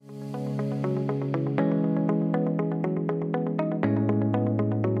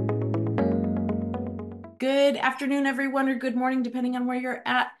good afternoon, everyone, or good morning, depending on where you're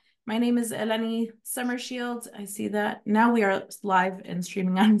at. My name is Eleni Summershield. I see that now we are live and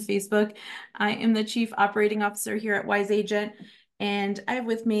streaming on Facebook. I am the Chief Operating Officer here at Wise Agent, and I have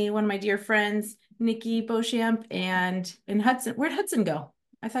with me one of my dear friends, Nikki Beauchamp and Hudson. Where'd Hudson go?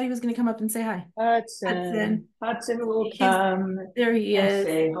 I thought he was going to come up and say hi. Hudson. Hudson. Hudson will He's come there. He and is.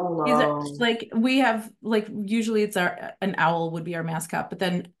 say He's hello. like we have like usually it's an owl would be our mascot, but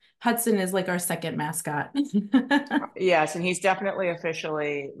then Hudson is like our second mascot. Yes, and he's definitely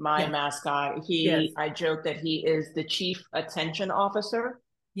officially my Yes, mascot. yes, I joke that he is the chief attention officer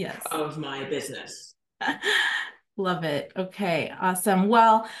yes. of my business. Love it. Okay, awesome.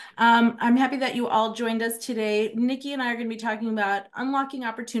 Well, I'm happy that you all joined us today. Nikki and I are going to be talking about unlocking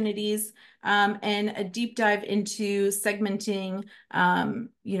opportunities and a deep dive into segmenting,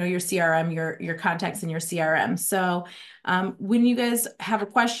 your CRM, your contacts in your CRM. So, when you guys have a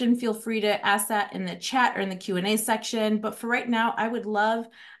question, feel free to ask that in the chat or in the Q&A section. But for right now, I would love,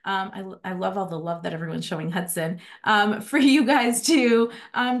 I love all the love that everyone's showing Hudson, for you guys to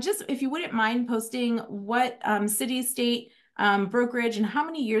just if you wouldn't mind posting what city, state, brokerage, and how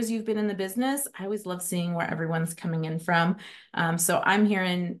many years you've been in the business. I always love seeing where everyone's coming in from. So I'm here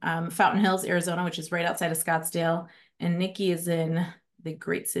in Fountain Hills, Arizona, which is right outside of Scottsdale, and Nikki is in the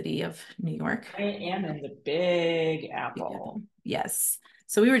great city of New York. I am in the Big Yeah. Apple. Yes.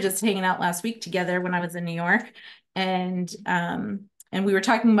 So we were just hanging out last week together when I was in New York, and we were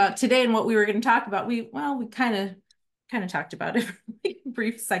talking about today and what we were going to talk about. We kind of talked about it for like a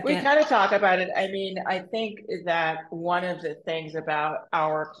brief We second. kind of talk about it. I mean, I think that one of the things about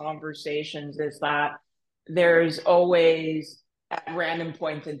our conversations is that there's always at random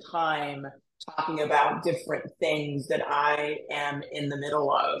points in time talking about different things that I am in the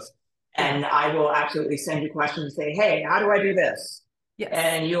middle of. Yeah. And I will absolutely send you questions and say, hey, how do I do this? Yes.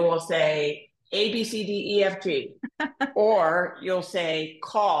 And you will say A, B, C, D, E, F, G. Or you'll say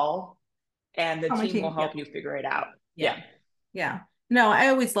call and the On my team will team. Yeah. help you figure it out. Yeah. Yeah. Yeah. No, I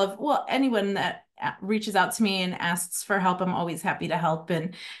always love, well, anyone that reaches out to me and asks for help, I'm always happy to help.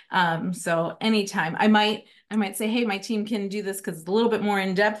 And so anytime I might say, hey, my team can do this because it's a little bit more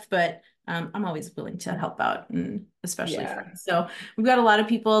in depth, but I'm always willing to help out, and especially Yeah. friends. So we've got a lot of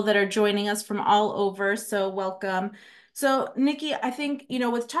people that are joining us from all over. So welcome. So Nikki, I think,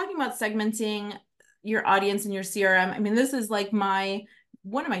 with talking about segmenting your audience and your CRM, I mean, this is like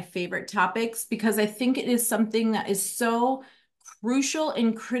one of my favorite topics because I think it is something that is so crucial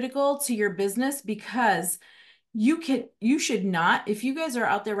and critical to your business because you should not, if you guys are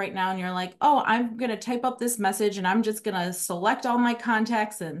out there right now and you're like, oh, I'm going to type up this message and I'm just going to select all my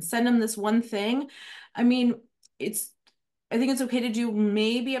contacts and send them this one thing. I mean, I think it's okay to do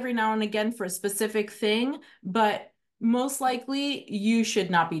maybe every now and again for a specific thing, but most likely you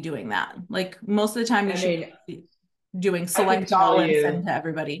should not be doing that. Like most of the time you I should mean, be doing I can select all tell and send you, to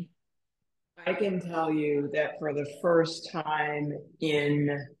everybody. I can tell you that for the first time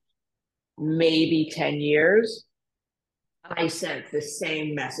in maybe 10 years, I sent the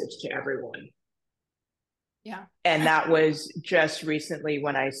same message to everyone. Yeah. And that was just recently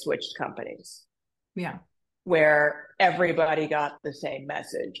when I switched companies, Yeah. where everybody got the same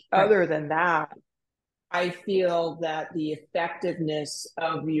message. Right. Other than that, I feel that the effectiveness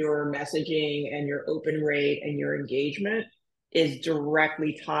of your messaging and your open rate and your engagement is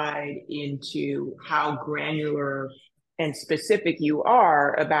directly tied into how granular and specific you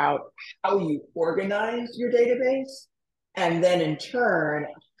are about how you organize your database. And then in turn,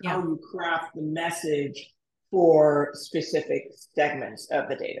 how Yeah. you craft the message for specific segments of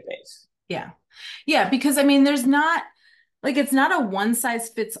the database. Yeah. Yeah. Because I mean, there's not like it's not a one size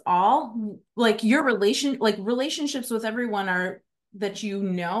fits all. Like relationships with everyone are that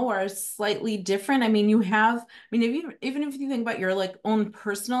are slightly different. I mean, if you even if you think about your like own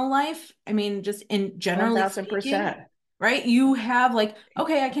personal life, I mean, just in generally speaking, 1000%. right? You have like,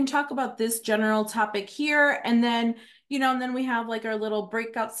 okay, I can talk about this general topic here, and then and then we have like our little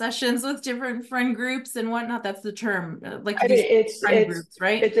breakout sessions with different friend groups and whatnot. That's the term, like I mean, these friend groups,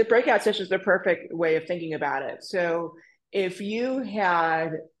 right? it's a breakout session is the perfect way of thinking about it. So if you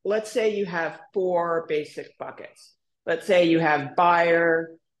had, let's say you have four basic buckets. Let's say you have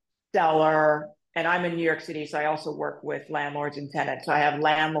buyer, seller, and I'm in New York City, so I also work with landlords and tenants. So I have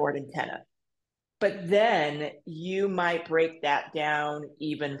landlord and tenant. But then you might break that down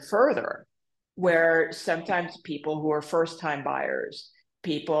even further, where sometimes people who are first time buyers,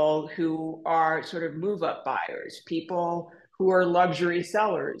 people who are sort of move up buyers, people who are luxury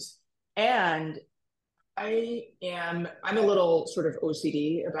sellers. And I'm a little sort of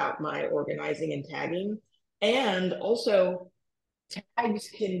OCD about my organizing and tagging. And also, tags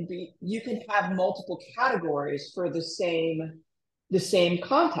can be, you can have multiple categories for the same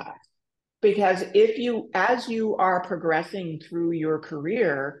contact. Because if you, as you are progressing through your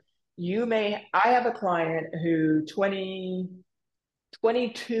career, I have a client who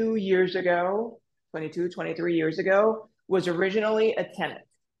 22 years ago, 22, 23 years ago, was originally a tenant.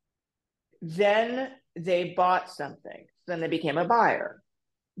 Then they bought something. Then they became a buyer.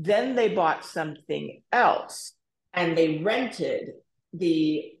 Then they bought something else and they rented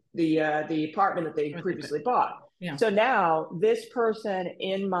the apartment that they previously bought. Yeah. So now this person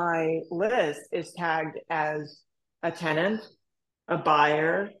in my list is tagged as a tenant, a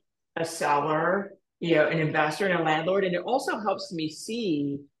buyer, a seller, an investor and a landlord. And it also helps me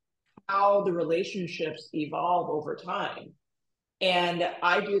see how the relationships evolve over time. And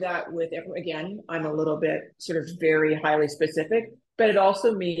I do that with everyone. Again, I'm a little bit sort of very highly specific, but it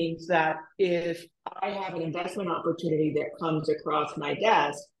also means that if I have an investment opportunity that comes across my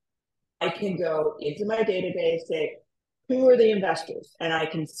desk, I can go into my database, say, who are the investors? And I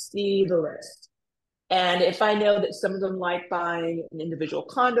can see the list. And if I know that some of them like buying an individual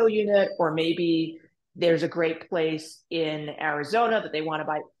condo unit, or maybe there's a great place in Arizona that they want to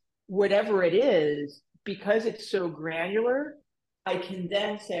buy, whatever it is, because it's so granular, I can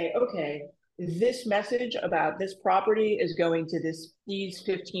then say, okay, this message about this property is going to these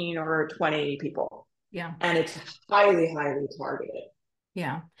 15 or 20 people. Yeah. And it's highly, highly targeted.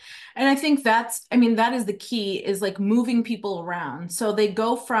 Yeah. And I think I mean, that is the key, is like moving people around. So they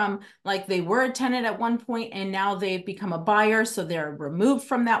go from like they were a tenant at one point and now they've become a buyer. So they're removed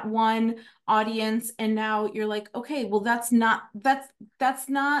from that one audience. And now you're like, okay, well, that's not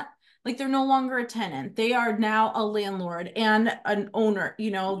like they're no longer a tenant. They are now a landlord and an owner,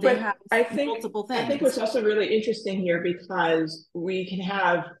 they But have multiple I think things. what's also really interesting here, because you can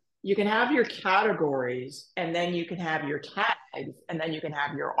have your categories and then you can have your tags and then you can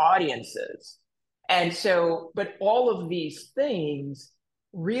have your audiences. And so, but all of these things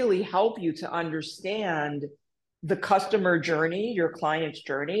really help you to understand the customer journey, your client's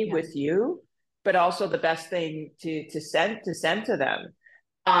journey Yeah. with you, but also the best thing to send to them.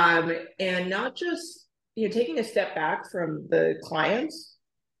 And not just, taking a step back from the clients,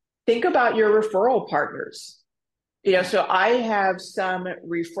 think about your referral partners. Yeah. So I have some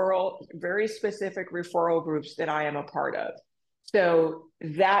very specific referral groups that I am a part of. So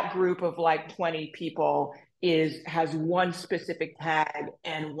that group of like 20 people has one specific tag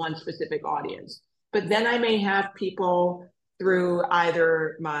and one specific audience. But then I may have people through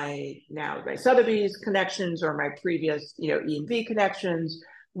either my Sotheby's connections or my previous, E&V connections,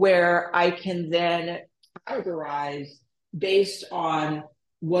 where I can then categorize based on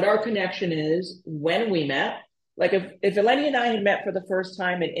what our connection is, when we met. Like if Eleni and I had met for the first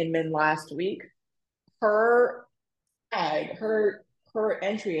time in Inman last week, her tag, her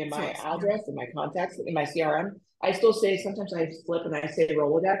entry in my Source. Yeah. address and my contacts in my CRM, I still say, sometimes I flip and I say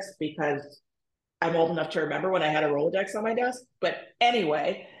Rolodex because I'm old enough to remember when I had a Rolodex on my desk. But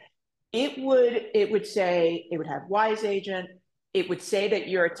anyway, it would have Wise Agent. It would say that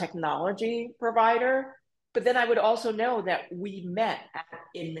you're a technology provider, but then I would also know that we met at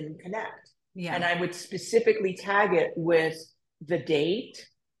Inman Connect. Yeah. And I would specifically tag it with the date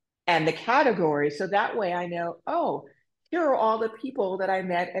and the category. So that way I know, oh, here are all the people that I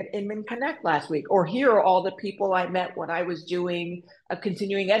met at Inman Connect last week, or here are all the people I met when I was doing a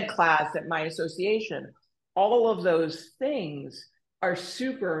continuing ed class at my association. All of those things are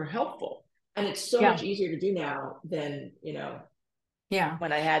super helpful. And it's so Yeah. much easier to do now than, Yeah.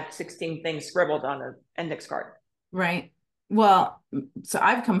 when I had 16 things scribbled on an index card. Right. Well, so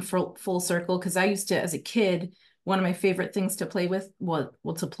I've come full circle, because I used to, as a kid, one of my favorite things to play with,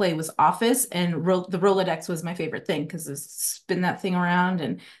 to play was Office, and the Rolodex was my favorite thing because spin that thing around.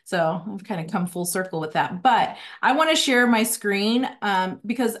 And so I've kind of come full circle with that. But I want to share my screen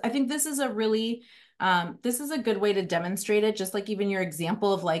because I think this is this is a good way to demonstrate it, just like even your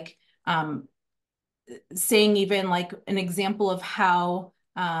example of like saying even like an example of how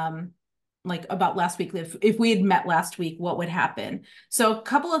like about last week, if we had met last week, what would happen? So a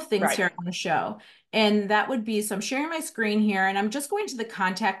couple of things Right. here I want to show, and that would be, so I'm sharing my screen here and I'm just going to the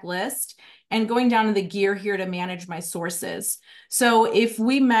contact list and going down to the gear here to manage my sources. So if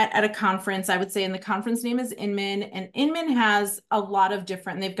we met at a conference, I would say, and the conference name is Inman, and Inman has a lot of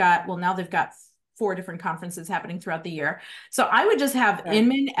different, now they've got 4 different conferences happening throughout the year. So I would just have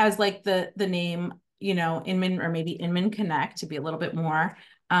Inman as like the name, Inman, or maybe Inman Connect to be a little bit more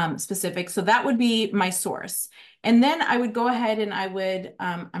specific. So that would be my source. And then I would go ahead and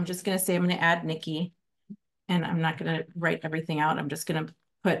I'm just going to say, I'm going to add Nikki, and I'm not going to write everything out. I'm just going to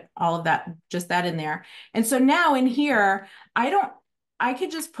put all of that, just that in there. And so now in here, I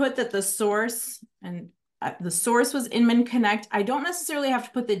could just put that the source and the source was Inman Connect. I don't necessarily have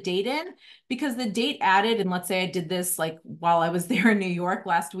to put the date in because the date added, and let's say I did this like while I was there in New York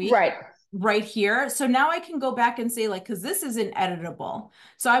last week, Right. right here. So now I can go back and say like, because this isn't editable.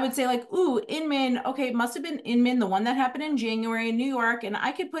 So I would say like, ooh, Inman, okay, it must have been Inman, the one that happened in January in New York. And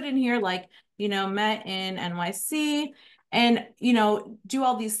I could put in here like, met in NYC and, do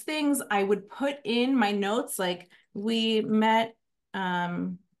all these things. I would put in my notes like we met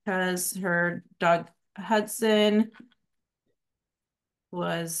because her dog Hudson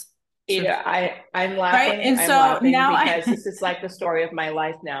was You know, I'm right. laughing. And I'm so laughing now I because this is like the story of my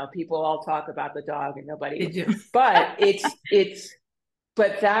life now. People all talk about the dog and nobody, did you. but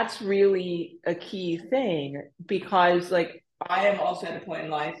but that's really a key thing because like I am also at a point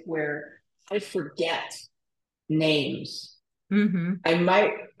in life where I forget names. Mm-hmm.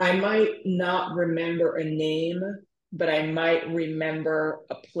 I might not remember a name, but I might remember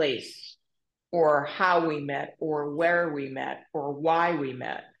a place or how we met or where we met or why we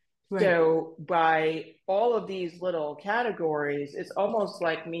met. Right. So by all of these little categories, it's almost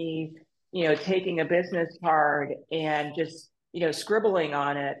like me, taking a business card and just, scribbling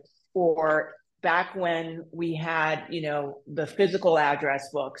on it, or back when we had, the physical address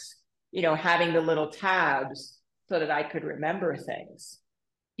books, having the little tabs so that I could remember things.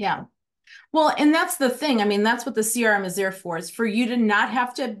 Yeah. Well, and that's the thing. I mean, that's what the CRM is there for, is for you to not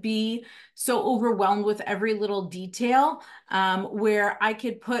have to be so overwhelmed with every little detail, where I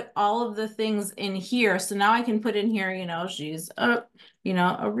could put all of the things in here. So now I can put in here, she's a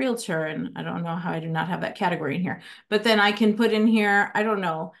realtor, and I don't know how I do not have that category in here, but then I can put in here, I don't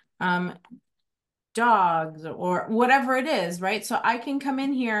know, dogs or whatever it is, right? So I can come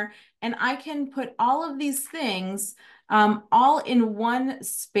in here and I can put all of these things all in one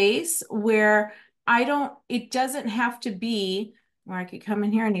space where it doesn't have to be where I could come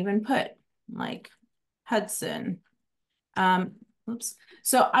in here and even put like Hudson. Um, oops.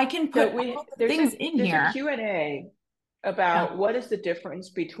 So I can So put all we the things in there's a here. Q&A Yeah. about what is the difference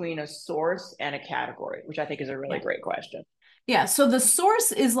between a source and a category, which I think is a really Yeah. great question. Yeah, so the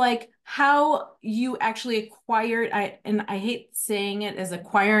source is like how you actually acquired, and I hate saying it as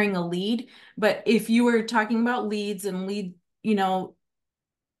acquiring a lead, but if you were talking about leads and you know,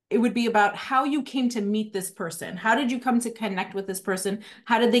 it would be about how you came to meet this person. How did you come to connect with this person?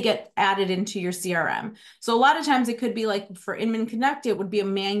 How did they get added into your CRM? So a lot of times it could be like for Inman Connect, it would be a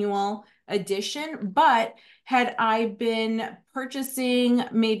manual addition. But had I been purchasing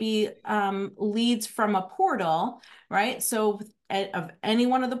maybe leads from a portal, right? So of any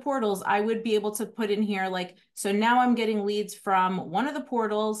one of the portals, I would be able to put in here like, so now I'm getting leads from one of the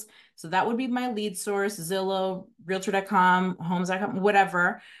portals. So that would be my lead source, Zillow, realtor.com, homes.com,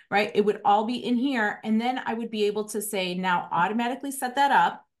 whatever, right? It would all be in here. And then I would be able to say, now automatically set that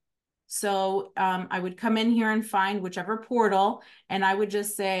up. So I would come in here and find whichever portal, and I would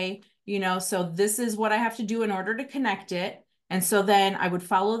just say, so this is what I have to do in order to connect it. And so then I would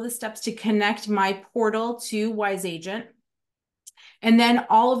follow the steps to connect my portal to Wise Agent. And then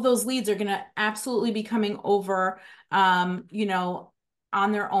all of those leads are going to absolutely be coming over,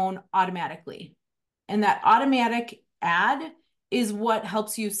 on their own automatically. And that automatic add is what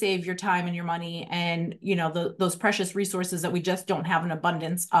helps you save your time and your money and, those precious resources that we just don't have an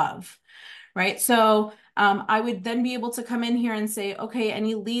abundance of. Right. So I would then be able to come in here and say, okay,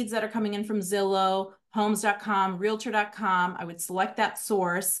 any leads that are coming in from Zillow, homes.com, realtor.com, I would select that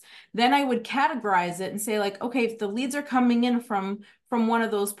source. Then I would categorize it and say like, okay, if the leads are coming in from one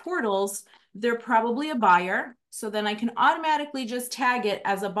of those portals, they're probably a buyer. So then I can automatically just tag it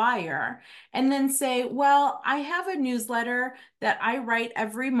as a buyer and then say, well, I have a newsletter that I write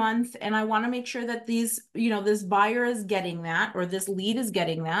every month and I want to make sure that this buyer is getting that or this lead is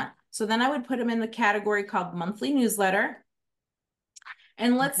getting that. So then I would put them in the category called monthly newsletter.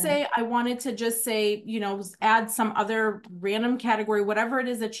 And let's Okay. say I wanted to just say, add some other random category, whatever it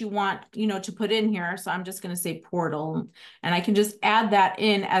is that you want, to put in here. So I'm just going to say portal, and I can just add that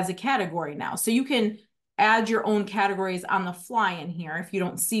in as a category now. So you can add your own categories on the fly in here if you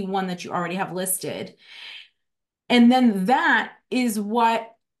don't see one that you already have listed. And then that is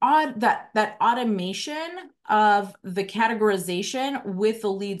what that automation of the categorization with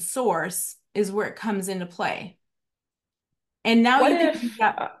the lead source is where it comes into play. And now What you can do if,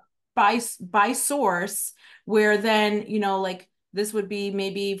 that by source, where then, like this would be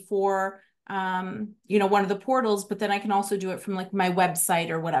maybe for one of the portals, but then I can also do it from like my website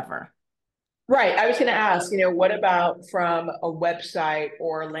or whatever. Right. I was going to ask, what about from a website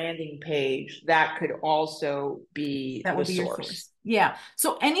or a landing page that could also be That the would be your source? source. Yeah.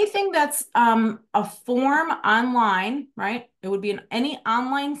 So anything that's a form online, right? It would be any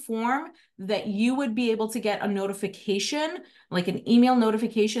online form that you would be able to get a notification, like an email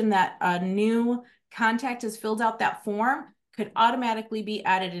notification that a new contact has filled out that form, could automatically be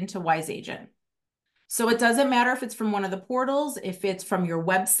added into Wise Agent. So it doesn't matter if it's from one of the portals, if it's from your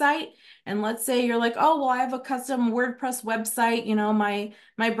website. And let's say you're like, oh, well, I have a custom WordPress website.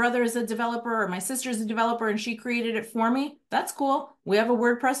 My brother is a developer or my sister's a developer and she created it for me. That's cool. We have a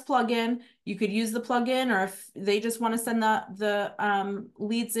WordPress plugin. You could use the plugin, or if they just want to send the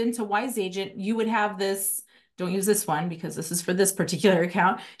leads into Wise Agent, you would have this. Don't use this one because this is for this particular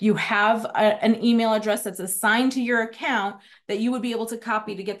account. You have an email address that's assigned to your account that you would be able to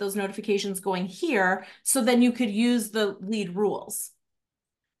copy to get those notifications going here. So then you could use the lead rules.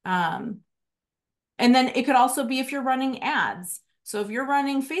 Um, and then it could also be if you're running ads. So if you're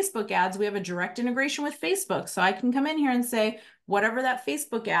running Facebook ads, we have a direct integration with Facebook. So I can come in here and say, whatever that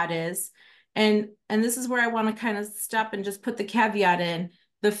Facebook ad is, and this is where I want to kind of stop and just put the caveat in.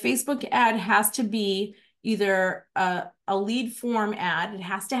 The Facebook ad has to be either a lead form ad. It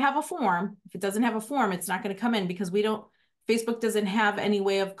has to have a form. If it doesn't have a form, it's not going to come in because Facebook doesn't have any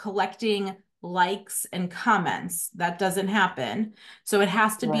way of collecting likes and comments. That doesn't happen. So it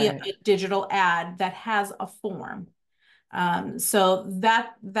has to be a Right. digital ad that has a form. So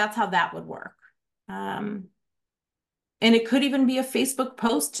that's how that would work. Um, and it could even be a Facebook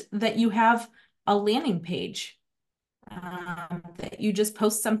post that you have a landing page, that you just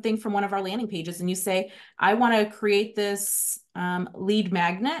post something from one of our landing pages and you say, I want to create this lead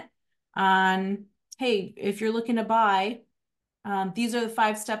magnet on, hey, if you're looking to buy, these are the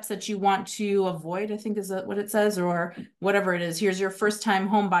 5 steps that you want to avoid, I think is what it says, or whatever it is. Here's your first time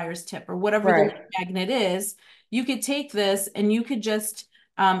home buyer's tip, or whatever the lead Right. magnet is. You could take this and you could just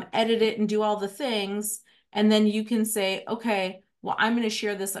edit it and do all the things. And then you can say, okay, well, I'm going to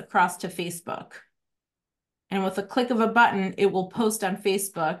share this across to Facebook. And with a click of a button, it will post on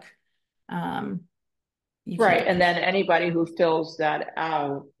Facebook. Um, you Right. can't. And then anybody who fills that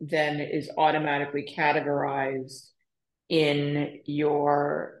out then is automatically categorized in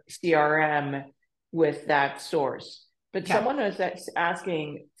your CRM with that source. But Yeah. someone is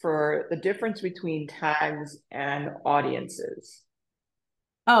asking for the difference between tags and audiences.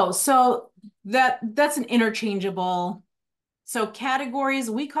 Oh, so that's an interchangeable. So categories,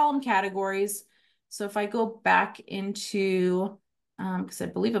 we call them categories. So if I go back into, because I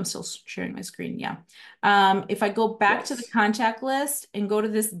believe I'm still sharing my screen, yeah. If I go back to the Yes. contact list and go to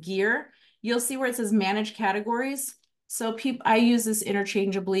this gear, you'll see where it says manage categories. So I use this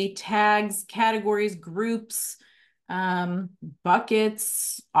interchangeably: tags, categories, groups, um,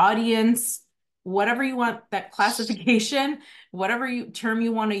 buckets, audience, whatever you want, that classification, whatever term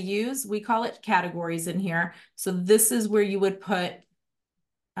you want to use, we call it categories in here. So this is where you would put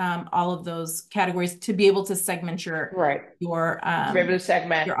all of those categories to be able to segment Right. your To be able to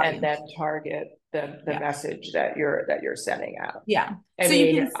segment your and audience. then target the Yeah. message that you're sending out. Yeah. I So you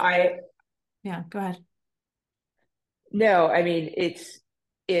mean, can, yeah, go ahead. no, I mean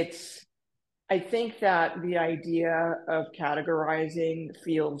it's I think that the idea of categorizing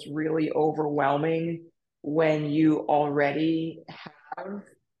feels really overwhelming when you already have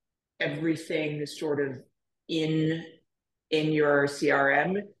everything sort of in in your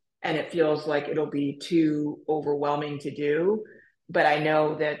CRM, and it feels like it'll be too overwhelming to do. But I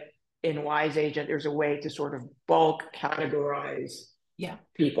know that in Wise Agent, there's a way to sort of bulk categorize Yeah.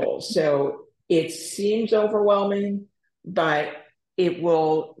 people. So it seems overwhelming, but it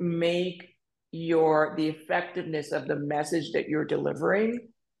will make the effectiveness of the message that you're delivering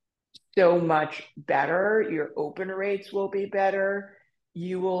so much better. Your open rates will be better.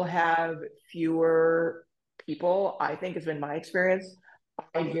 You will have fewer people. I think it's been my experience.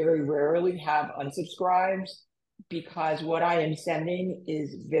 I very rarely have unsubscribes because what I am sending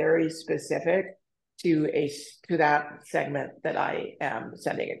is very specific to that segment that I am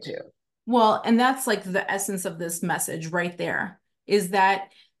sending it to. Well, and that's like the essence of this message right there, is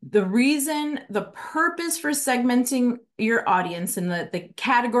that the purpose for segmenting your audience and the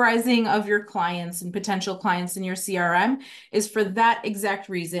categorizing of your clients and potential clients in your CRM is for that exact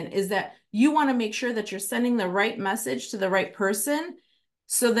reason, is that you want to make sure that you're sending the right message to the right person.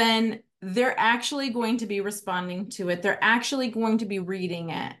 So then they're actually going to be responding to it. They're actually going to be reading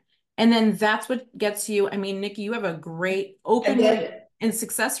it. And then that's what gets you. I mean, Nikki, you have a great And open rate then and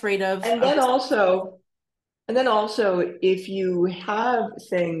success rate and of then also and then also if you have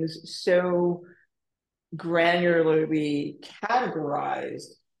things so granularly categorized,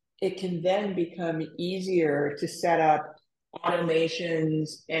 it can then become easier to set up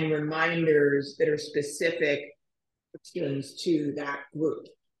automations and reminders that are specific to that group.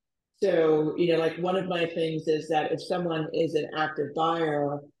 So, like one of my things is that if someone is an active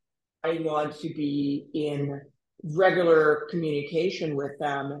buyer, I want to be in regular communication with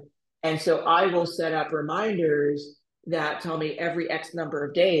them. And so I will set up reminders that tell me every X number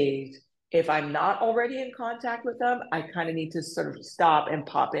of days. If I'm not already in contact with them, I kind of need to sort of stop and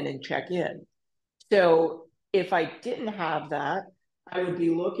pop in and check in. So if I didn't have that, I would be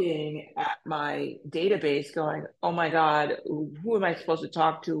looking at my database going, oh my God, who am I supposed to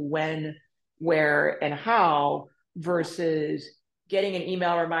talk to, when, where, and how, versus getting an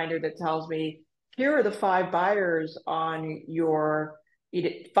email reminder that tells me, here are the five buyers on your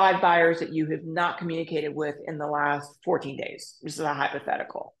 5 buyers that you have not communicated with in the last 14 days. This is a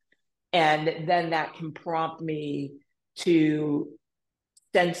hypothetical. And then that can prompt me to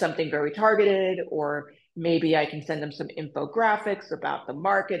send something very targeted, or maybe I can send them some infographics about the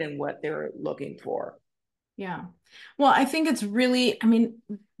market and what they're looking for. Yeah. Well, I think it's really, I mean,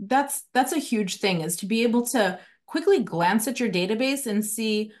 that's a huge thing, is to be able to quickly glance at your database and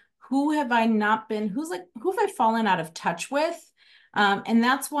see who have I not been, who have I fallen out of touch with? And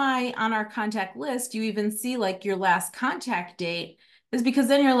that's why on our contact list, you even see like your last contact date, is because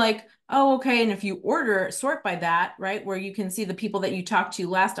then you're like, oh, okay. And if you sort by that, right, where you can see the people that you talked to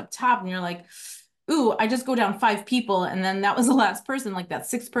last up top, and you're like, ooh, I just go down 5 people, and then that was the last person, like that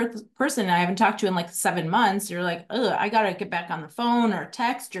sixth person I haven't talked to in like 7 months. You're like, ugh, I gotta get back on the phone or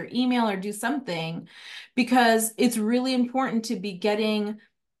text or email or do something, because it's really important to be getting,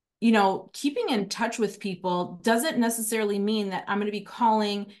 keeping in touch with people doesn't necessarily mean that I'm going to be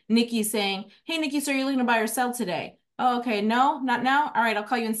calling Nikki saying, hey, Nikki, so are you looking to buy or sell today? Oh, okay. No, not now. All right. I'll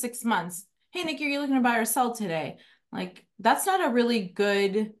call you in 6 months. Hey, Nikki, are you looking to buy or sell today? Like, that's not a really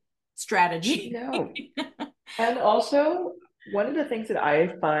good strategy. No. And also, one of the things that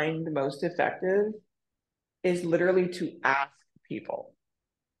I find the most effective is literally to ask people.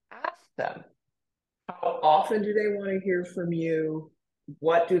 Ask them, how often do they want to hear from you?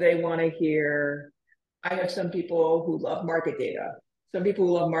 What do they want to hear? I have some people who love market data. Some people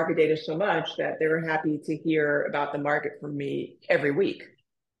who love market data so much that they're happy to hear about the market from me every week,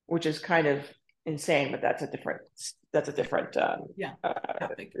 which is kind of insane, but that's a different Yeah. uh,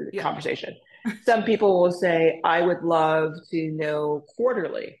 Topic. Yeah. conversation. Some people will say, I would love to know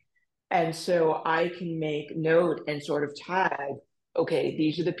quarterly. And so I can make note and sort of tag, okay,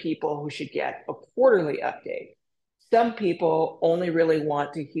 these are the people who should get a quarterly update. Some people only really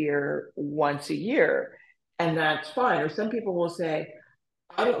want to hear once a year, and that's fine. Or some people will say,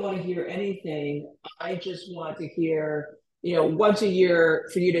 I don't want to hear anything. I just want to hear, once a year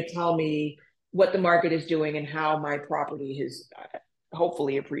for you to tell me what the market is doing and how my property has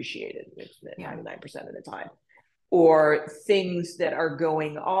hopefully appreciated. It's Yeah. 99% of the time, or things that are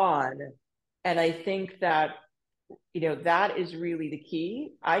going on. And I think that, that is really the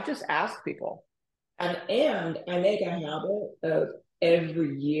key. I just ask people. And I make a habit of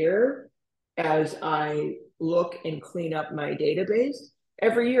every year, as I look and clean up my database,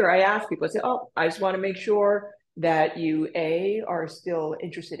 every year I ask people, I say, oh, I just want to make sure that you, are still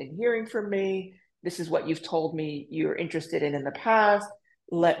interested in hearing from me. This is what you've told me you're interested in the past.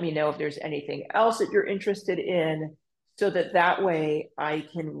 Let me know if there's anything else that you're interested in, so that way I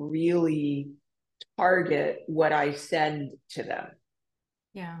can really target what I send to them.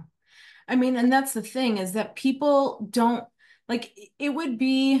 Yeah. I mean, and that's the thing, is that people don't like, it would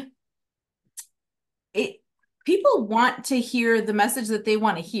be it people want to hear the message that they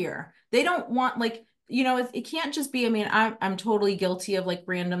want to hear. They don't want, like, it can't just be, I mean, I'm totally guilty of like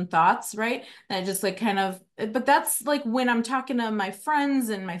random thoughts, right? That just like kind of, but that's like when I'm talking to my friends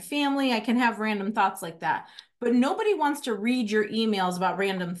and my family, I can have random thoughts like that. But nobody wants to read your emails about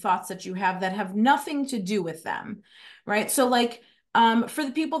random thoughts that you have that have nothing to do with them, right? So like, for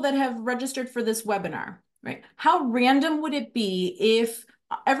the people that have registered for this webinar, right? How random would it be if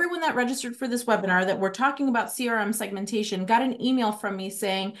everyone that registered for this webinar that we're talking about CRM segmentation got an email from me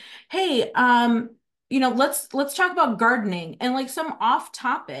saying, hey, let's talk about gardening, and like some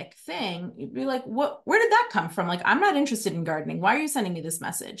off-topic thing. You'd be like, where did that come from? Like, I'm not interested in gardening. Why are you sending me this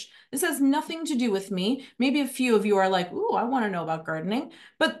message? This has nothing to do with me. Maybe a few of you are like, ooh, I want to know about gardening,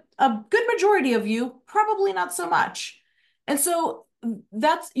 but a good majority of you probably not so much. And so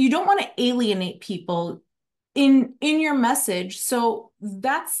you don't want to alienate people in your message. So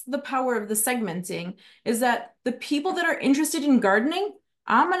that's the power of the segmenting, is that the people that are interested in gardening,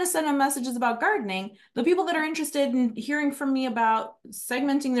 I'm going to send them messages about gardening. The people that are interested in hearing from me about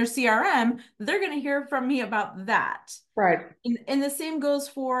segmenting their CRM, they're going to hear from me about that. Right. And the same goes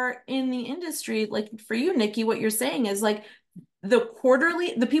for in the industry. Like for you, Nikki, what you're saying is like the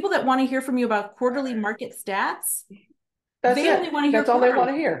people that want to hear from you about quarterly market stats, That's they it. only want to hear That's all they want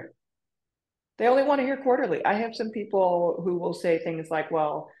to quarterly. hear. They only want to hear quarterly. I have some people who will say things like,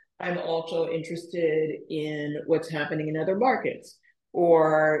 well, I'm also interested in what's happening in other markets,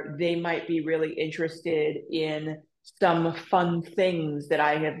 or they might be really interested in some fun things that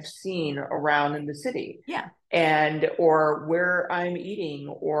I have seen around in the city Yeah. and or where I'm eating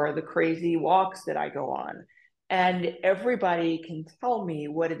or the crazy walks that I go on. And everybody can tell me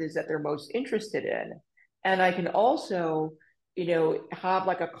what it is that they're most interested in. And I can also, have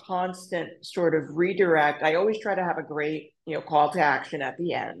like a constant sort of redirect. I always try to have a great, call to action at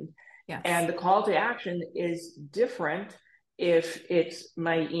the end. Yes. And the call to action is different if it's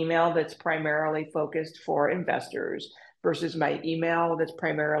my email that's primarily focused for investors versus my email that's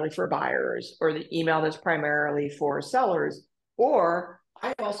primarily for buyers or the email that's primarily for sellers. Or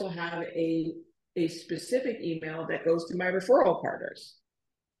I also have a specific email that goes to my referral partners.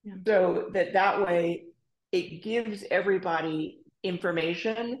 Yeah. So that way it gives everybody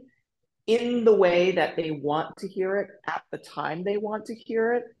information in the way that they want to hear it at the time they want to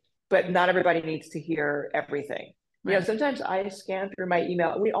hear it, but not everybody needs to hear everything. Right. Sometimes I scan through my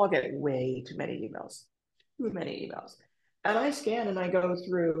email. We all get way too many emails, too many emails. And I scan and I go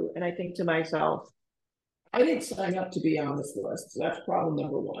through and I think to myself, I didn't sign up to be on this list. So that's problem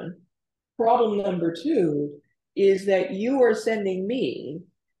number one. Problem number two is that you are sending me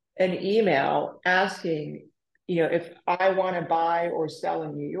an email asking, if I want to buy or sell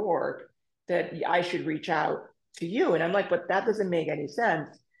in New York, that I should reach out to you. And I'm like, but that doesn't make any sense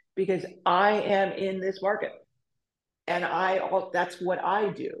because I am in this market and that's what I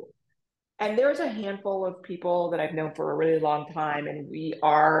do. And there's a handful of people that I've known for a really long time, and we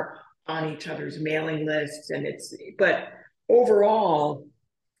are on each other's mailing lists. But overall,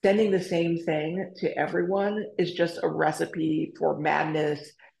 sending the same thing to everyone is just a recipe for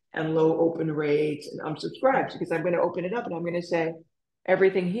madness and low open rates and Yeah. unsubscribes because I'm going to open it up and I'm going to say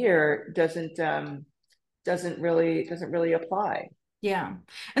everything here doesn't really apply. Yeah.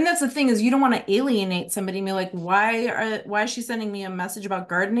 And that's the thing is you don't want to alienate somebody and be like, why is she sending me a message about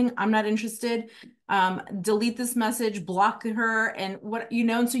gardening? I'm not interested. Delete this message, block her and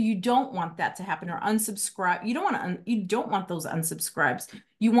and so you don't want that to happen or unsubscribe. You don't want those unsubscribes.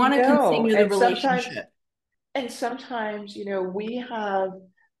 You want to No, continue the and sometimes relationship. And sometimes,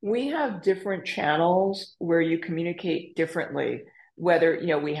 we have different channels where you communicate differently. Whether,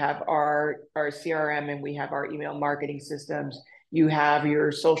 we have our CRM and we have our email marketing systems. You have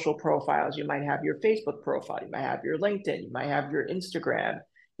your social profiles. You might have your Facebook profile. You might have your LinkedIn. You might have your Instagram,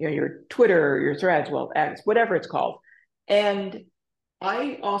 your Twitter, your Threads, well, X, whatever it's called. And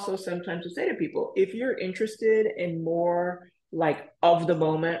I also sometimes will say to people, if you're interested in more like of the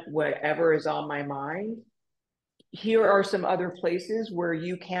moment, whatever is on my mind, here are some other places where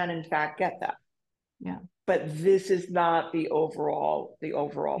you can in fact get that, Yeah. but this is not the overall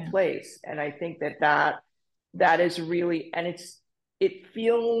Yeah. place. And I think that is really, and it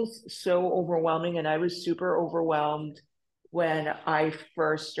feels so overwhelming, and I was super overwhelmed when I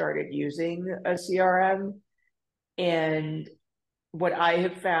first started using a CRM. And what I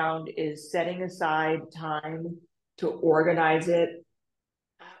have found is setting aside time to organize it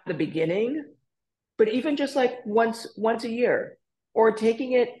at the beginning, but even just like once a year, or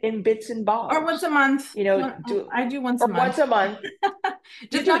taking it in bits and Or once a bobs, month. do I do once a or month. once a month. You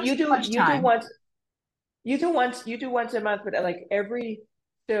Just do not you too do much you do time. once you do once a month, but like every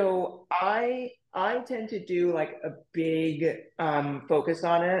so I tend to do like a big focus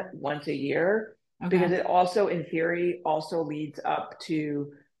on it once a year because Okay. it also in theory also leads up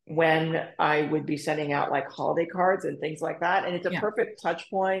to when I would be sending out like holiday cards and things like that, and it's a Yeah, perfect touch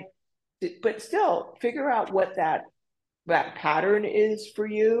point. But still figure out what that pattern is for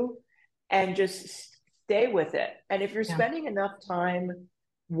you and just stay with it. And if you're yeah, spending enough time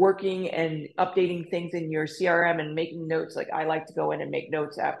working and updating things in your CRM and making notes, like I like to go in and make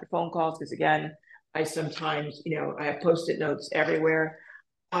notes after phone calls, because again, I sometimes, I have post-it notes everywhere.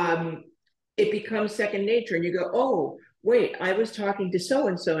 Um, it becomes second nature and you go, oh, wait, I was talking to so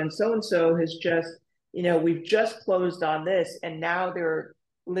and so has just, we've just closed on this and now they're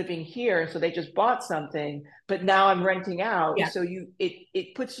living here. So they just bought something, but now I'm renting out. yeah, So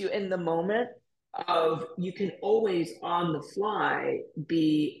it puts you in the moment of you can always on the fly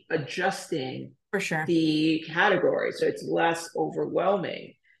be adjusting for sure. the category. So it's less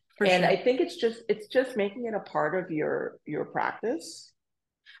overwhelming. For And sure. I think it's just making it a part of your practice.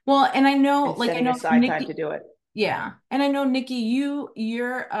 Well, and and I setting know aside time Nikki. to do it. Yeah. And I know Nikki,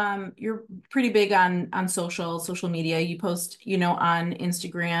 you're pretty big on social media. You post, on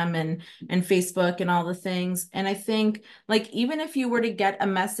Instagram and Facebook and all the things. And I think like even if you were to get a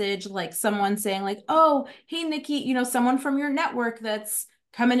message like someone saying like, "Oh, hey Nikki, someone from your network that's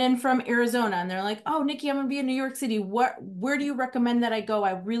coming in from Arizona," and they're like, "Oh, Nikki, I'm gonna be in New York City. Where do you recommend that I go?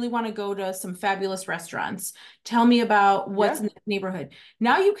 I really want to go to some fabulous restaurants. Tell me about what's Yeah. in the neighborhood."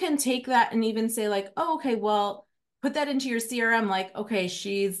 Now you can take that and even say like, "Oh, okay, well, put that into your CRM, like, okay,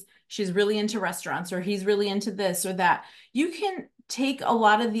 she's really into restaurants, or he's really into this or that." You can take a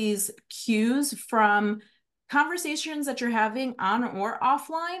lot of these cues from conversations that you're having on or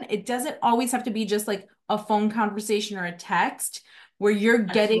offline. It doesn't always have to be just like a phone conversation or a text where you're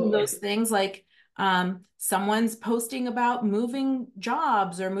getting Absolutely. those things like someone's posting about moving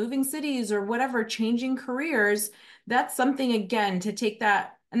jobs or moving cities or whatever, changing careers. That's something again to take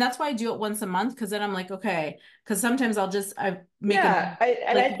that. And that's why I do it once a month, because then I'm like, okay, because sometimes I make a Yeah,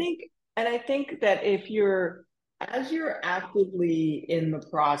 and like I think that if you're as you're actively in the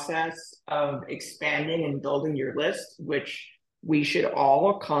process of expanding and building your list, which we should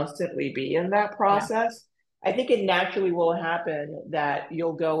all constantly be in that yeah, process, I think it naturally will happen that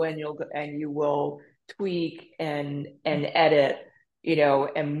you'll go in, and you will tweak and edit,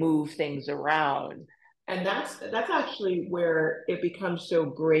 and move things around. And that's actually where it becomes so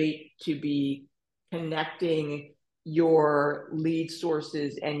great to be connecting your lead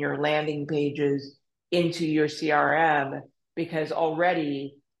sources and your landing pages into your CRM, because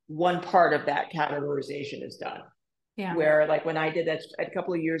already one part of that categorization is done. yeah, Where, like, when I did that a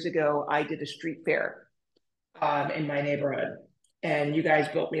couple of years ago, I did a street fair in my neighborhood, and you guys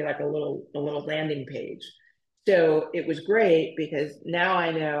built me like a little landing page. So it was great because now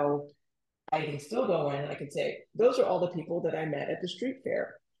I know I can still go in and I can say, those are all the people that I met at the street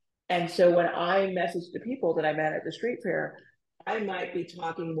fair. And so when I message the people that I met at the street fair, I might be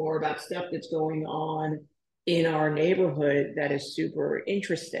talking more about stuff that's going on in our neighborhood that is super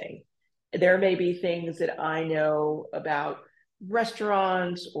interesting. There may be things that I know about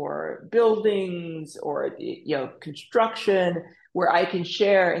restaurants or buildings or construction where I can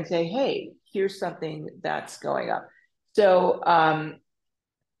share and say, hey, here's something that's going up. So an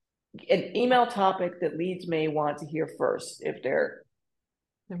email topic that leads may want to hear first if they're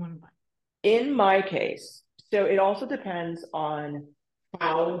they want to buy. in my case. So it also depends on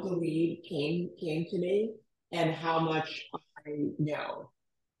how the lead came to me and how much I know.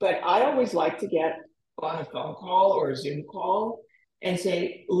 But I always like to get on a phone call or a Zoom call and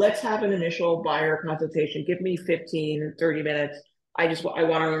say, let's have an initial buyer consultation. Give me 15, 30 minutes. I want to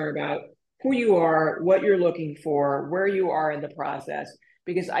learn about who you are, what you're looking for, where you are in the process,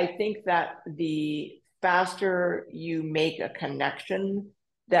 because I think that the faster you make a connection,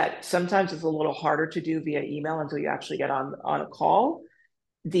 that sometimes it's a little harder to do via email until you actually get on a call,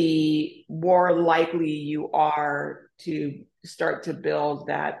 the more likely you are to start to build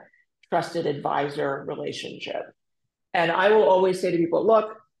that trusted advisor relationship. And I will always say to people,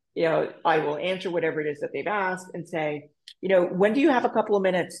 look, I will answer whatever it is that they've asked and say, when do you have a couple of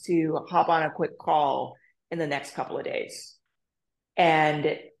minutes to hop on a quick call in the next couple of days?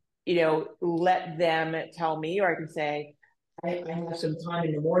 And, let them tell me, or I can say, I have some time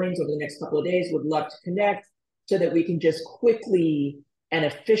in the mornings over the next couple of days, would love to connect so that we can just quickly and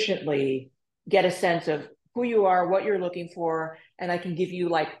efficiently get a sense of who you are, what you're looking for, and I can give you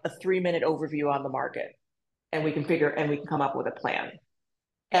like a 3-minute overview on the market, and we can come up with a plan.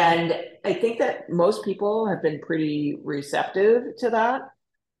 Yeah. And I think that most people have been pretty receptive to that.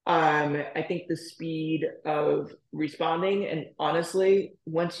 I think the speed of responding, and honestly,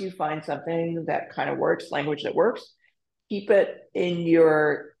 once you find something that kind of works, language that works, keep it on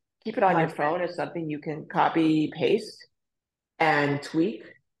your Library. phone as something you can copy, paste, and tweak.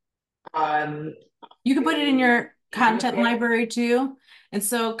 Um, You can put it in your I'm a content fan. library too. And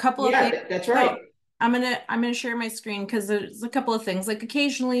so a couple of things. Yeah, that's right. So I'm gonna share my screen because there's a couple of things. Like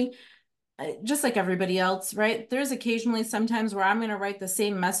occasionally, just like everybody else, right? There's occasionally sometimes where I'm going to write the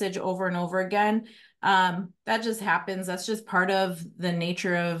same message over and over again. That just happens. That's just part of the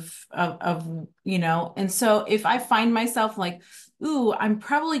nature of. And so if I find myself like, ooh, I'm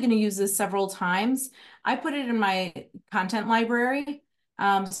probably going to use this several times, I put it in my content library.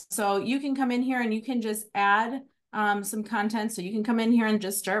 So you can come in here and you can just add some content. So you can come in here and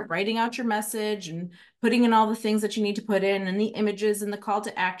just start writing out your message and putting in all the things that you need to put in and the images and the call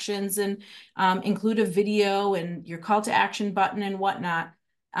to actions and include a video and your call to action button and whatnot,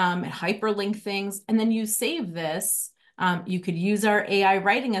 and hyperlink things. And then you save this. You could use our AI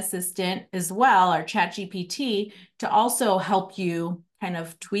writing assistant as well, our chat GPT, to also help you kind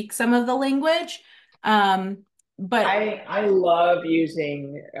of tweak some of the language. But I love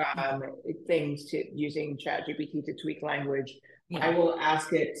using things to using ChatGPT to tweak language. I yeah, will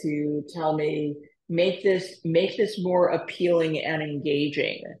ask it to tell me make this more appealing and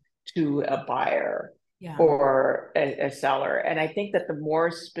engaging to a buyer yeah. or a seller. And I think that the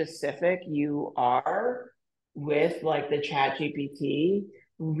more specific you are with like the ChatGPT,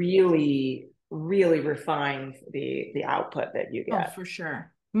 really refines the output that you Oh, get. for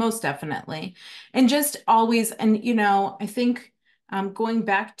sure. Most definitely. And just always, and I think going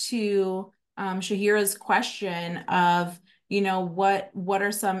back to Shahira's question of, what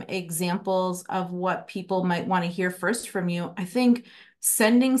are some examples of what people might want to hear first from you? I think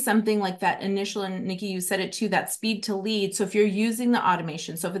sending something like that initial, and Nikki, you said it too, that speed to lead. So if you're using the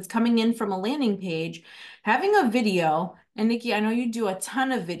automation, so if it's coming in from a landing page, having a video, and Nikki, I know you do a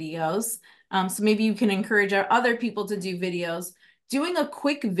ton of videos. So maybe you can encourage other people to do videos. Doing a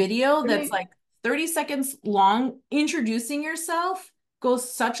quick video I that's mean, like 30 seconds long, introducing yourself goes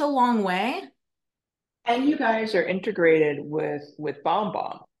such a long way. and you guys are integrated with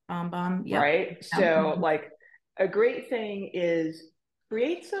BombBomb, Yep. right? Yeah. So like a great thing is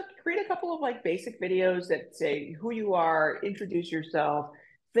create a couple of like basic videos that say who you are, introduce yourself,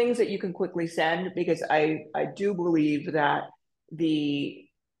 things that you can quickly send because I do believe that the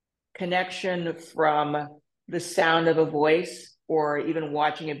connection from the sound of a voice or even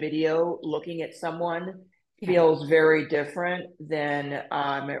watching a video, looking at someone Yeah. feels very different than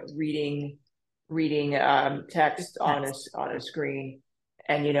reading Just text on a text. screen.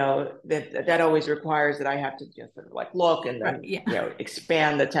 And that always requires that I have to just sort of like look and Right. then Yeah.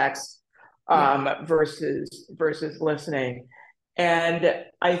 expand the text Yeah. versus listening. And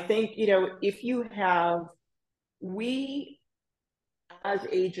I think if you have we as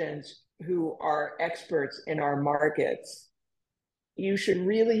agents who are experts in our markets, you should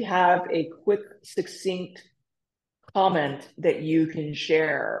really have a quick, succinct comment that you can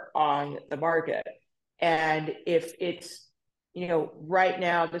share on the market. And if it's, right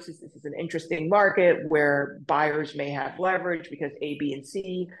now, this is an interesting market where buyers may have leverage because A, B, and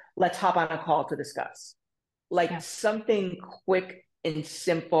C. Let's hop on a call to discuss. Like Yeah. something quick and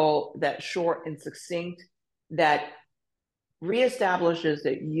simple, that short and succinct, that reestablishes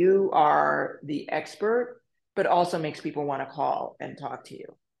that you are the expert, but also makes people want to call and talk to you.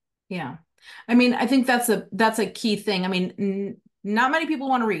 Yeah. I mean, I think that's a key thing. I mean, not many people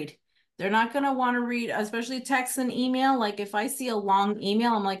want to read. They're not going to want to read, especially text and email. Like if I see a long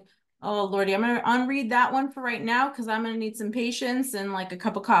email, I'm like, oh Lordy, I'm going to unread that one for right now because I'm going to need some patience and like a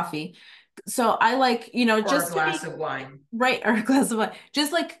cup of coffee. So I like, Or a just to glass be of wine. right, or a glass of wine,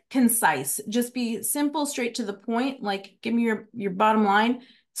 just like concise, just be simple, straight to the point, like give me your bottom line.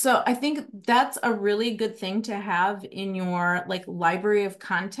 So I think that's a really good thing to have in your like library of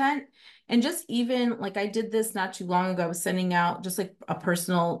content. And just even like I did this not too long ago. I was sending out just like a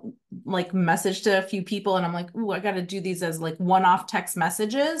personal like message to a few people, and I'm like, ooh, I got to do these as like one-off text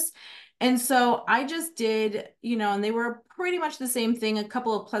messages. And so I just did, and they were pretty much the same thing, a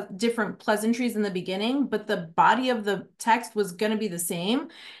couple of different pleasantries in the beginning, but the body of the text was going to be the same.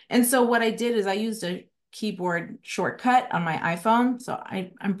 And so what I did is I used a keyboard shortcut on my iPhone. So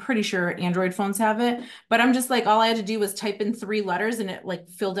I'm pretty sure Android phones have it, but I'm just like, all I had to do was type in 3 letters and it like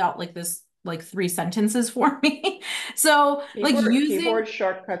filled out like this, like 3 sentences for me. So like Keyboard using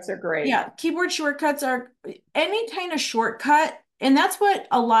shortcuts are great. yeah, keyboard shortcuts are any kind of shortcut. And that's what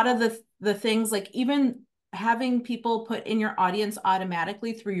a lot of the things like even having people put in your audience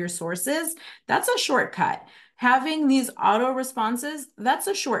automatically through your sources, that's a shortcut. Having these auto responses, that's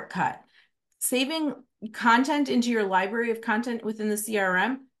a shortcut. Saving content into your library of content within the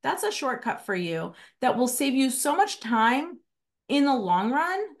CRM, that's a shortcut for you that will save you so much time in the long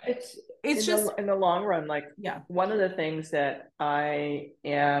run. It's It's just, in the long run, like yeah, one of the things that that I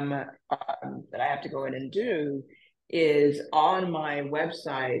have to go in and do is on my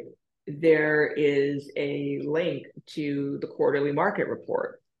website, there is a link to the quarterly market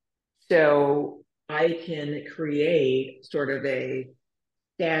report. So I can create sort of a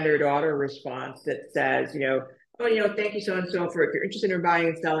standard auto response that says, oh, thank you so and so for if you're interested in buying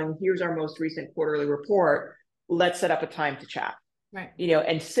and selling, here's our most recent quarterly report. Let's set up a time to chat. right.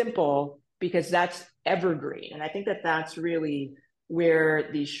 And simple because that's evergreen. And I think that that's really where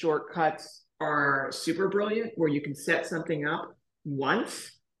these shortcuts are super brilliant, where you can set something up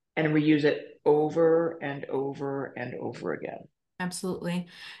once and reuse it over and over and over again. Absolutely.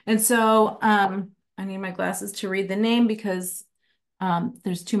 And so I need my glasses to read the name because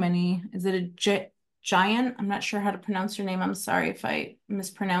there's too many. Is it a J? Giant, I'm not sure how to pronounce your name. I'm sorry if I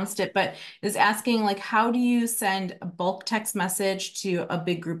mispronounced it, but is asking like, how do you send a bulk text message to a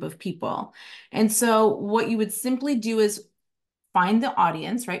big group of people? And so what you would simply do is find the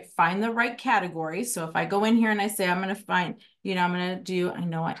audience, right? Find the right category. So if I go in here and I say, I'm going to find, I'm going to do, I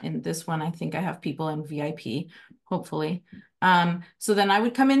know in this one, I think I have people in VIP, hopefully. So then I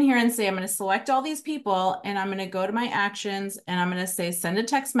would come in here and say, I'm going to select all these people and I'm going to go to my actions and I'm going to say, send a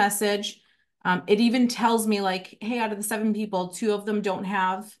text message. It even tells me like, hey, out of the 7 people, 2 of them don't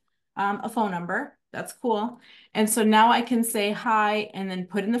have a phone number. That's cool. And so now I can say hi and then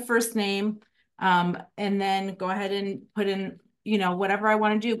put in the first name, and then go ahead and put in, whatever I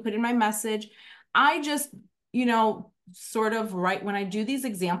want to do, put in my message. I just, sort of right when I do these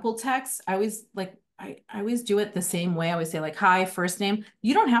example texts, I always like, I always do it the same way. I always say like, hi, first name.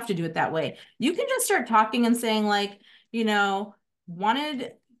 You don't have to do it that way. You can just start talking and saying like,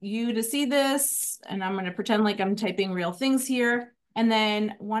 wanted you to see this, and I'm going to pretend like I'm typing real things here. And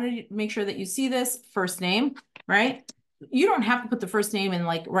then wanted to make sure that you see this first name, right? You don't have to put the first name in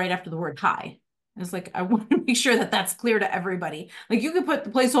like right after the word hi. It's like, I want to make sure that that's clear to everybody. Like you could put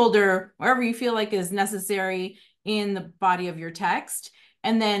the placeholder wherever you feel like is necessary in the body of your text,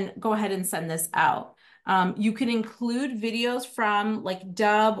 and then go ahead and send this out. You can include videos from like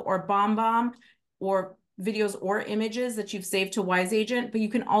Dub or BombBomb, or videos or images that you've saved to Wise Agent, but you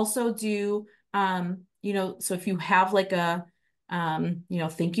can also do, so if you have like a,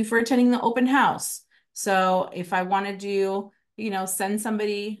 thank you for attending the open house. So if I want to do, send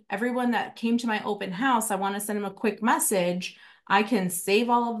somebody, everyone that came to my open house, I want to send them a quick message. I can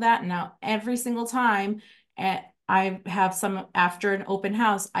save all of that. Now, every single time I have some after an open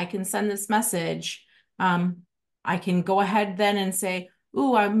house, I can send this message. I can go ahead then and say,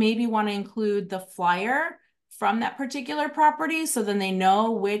 ooh, I maybe want to include the flyer from that particular property. So then they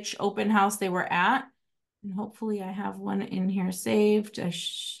know which open house they were at. And hopefully I have one in here saved. I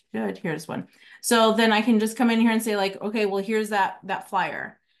should. Here's one. So then I can just come in here and say like, okay, well, here's that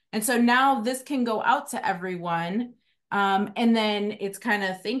flyer. And so now this can go out to everyone. And then it's kind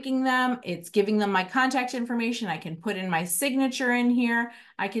of thanking them. It's giving them my contact information. I can put in my signature in here.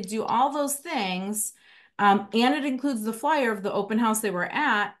 I could do all those things. And it includes the flyer of the open house they were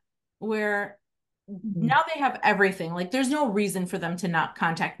at, where now they have everything. Like there's no reason for them to not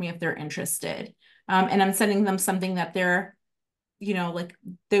contact me if they're interested. And I'm sending them something that they're, like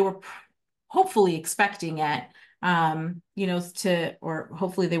they were hopefully expecting it, or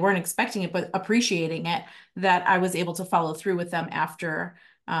hopefully they weren't expecting it, but appreciating it, that I was able to follow through with them after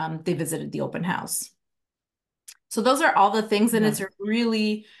they visited the open house. So those are all the things, and it's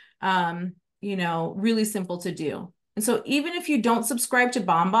really, really simple to do. And so even if you don't subscribe to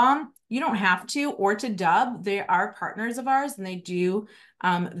BombBomb, you don't have to, or to Dub. They are partners of ours, and they do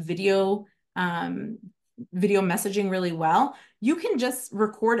video messaging really well. You can just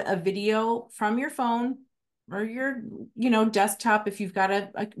record a video from your phone or your, desktop if you've got a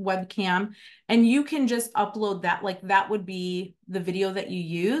webcam, and you can just upload that. Like that would be the video that you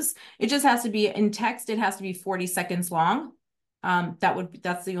use. It just has to be in text. It has to be 40 seconds long.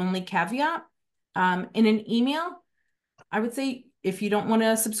 That's the only caveat. In an email, I would say if you don't want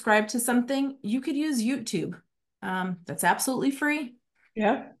to subscribe to something, you could use YouTube. That's absolutely free.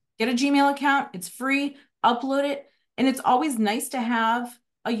 Yeah. Get a Gmail account. It's free. Upload it. And it's always nice to have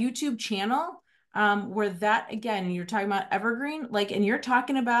a YouTube channel where that, again, you're talking about evergreen, like, and you're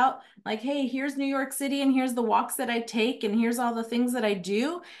talking about like, hey, here's New York City and here's the walks that I take and here's all the things that I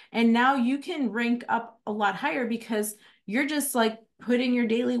do. And now you can rank up a lot higher because you're just like putting your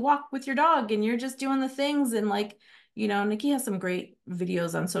daily walk with your dog and you're just doing the things. And like, Nikki has some great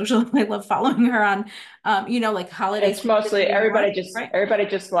videos on social. I love following her on, like holidays. It's mostly Right. everybody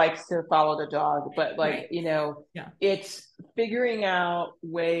just likes to follow the dog, but like, Right. Yeah. it's figuring out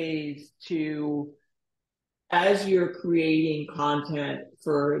ways to, as you're creating content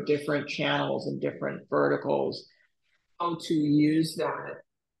for different channels and different verticals, how to use that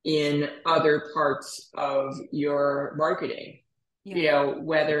in other parts of your marketing. Yeah.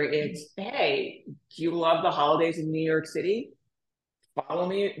 Whether it's, hey, do you love the holidays in New York City?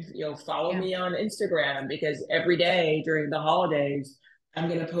 Follow Yeah. me on Instagram, because every day during the holidays, I'm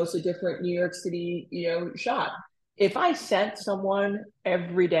going to post a different New York City, shot. If I sent someone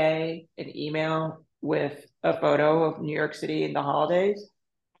every day an email with a photo of New York City in the holidays,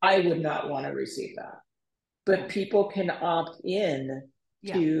 I would not want to receive that. But Yeah. people can opt in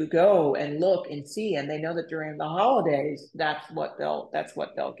Yeah. to go and look and see, and they know that during the holidays, that's what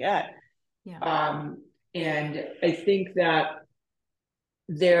they'll get. Yeah. And I think that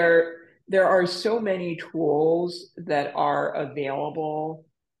there there are so many tools that are available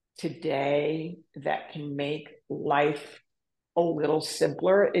today that can make life a little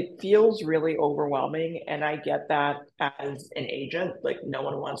simpler. It feels really overwhelming. And I get that as an agent, like no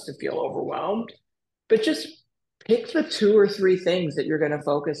one wants to feel overwhelmed, but just pick the two or three things that you're going to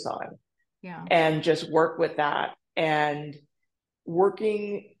focus on Yeah. and just work with that. And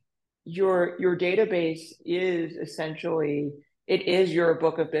working your database is essentially, it is your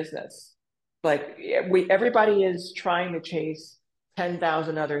book of business. Like everybody is trying to chase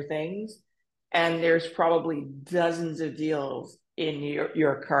 10,000 other things, and there's probably dozens of deals in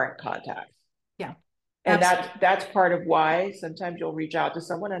your current contacts. Yeah. And Absolutely. that's part of why sometimes you'll reach out to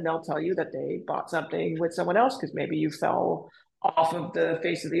someone and they'll tell you that they bought something with someone else because maybe you fell off of the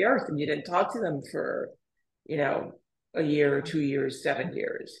face of the earth and you didn't talk to them for, you know, a year, 2 years, 7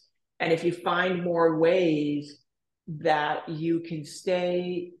 years. And if you find more ways that you can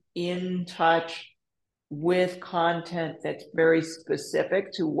stay in touch with content that's very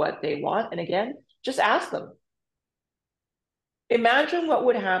specific to what they want, and again, just ask them. Imagine what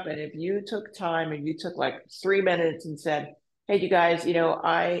would happen if you took time and you took like 3 minutes and said, hey, you guys,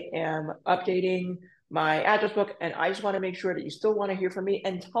 I am updating my address book and I just want to make sure that you still want to hear from me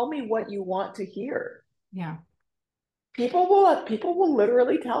and tell me what you want to hear. Yeah. People will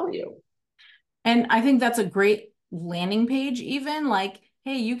literally tell you. And I think that's a great landing page, even like,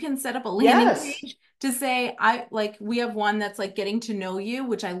 hey, you can set up a landing Yes. page to say, I like, we have one that's like getting to know you,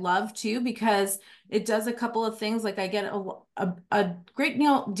 which I love too, because it does a couple of things. Like I get a great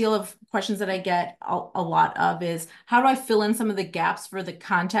deal of questions that I get a lot of is how do I fill in some of the gaps for the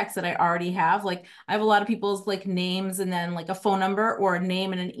contacts that I already have? Like I have a lot of people's like names and then like a phone number or a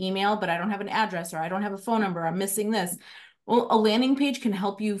name and an email, but I don't have an address or I don't have a phone number. I'm missing this. Well, a landing page can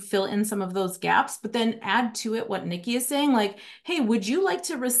help you fill in some of those gaps, but then add to it what Nikki is saying, like, hey, would you like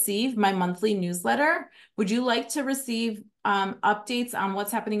to receive my monthly newsletter? Would you like to receive updates on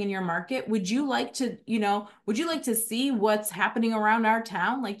what's happening in your market? Would you like to, would you like to see what's happening around our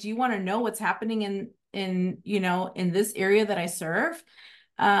town? Like, do you want to know what's happening in this area that I serve?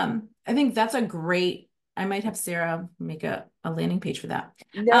 I think that's a great, I might have Sarah make a landing page for that.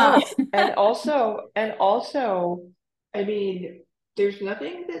 No, and also, I mean, there's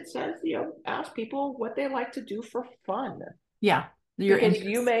nothing that says, ask people what they like to do for fun. Yeah, your Because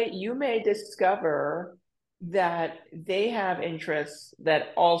you interests. may you may discover that they have interests that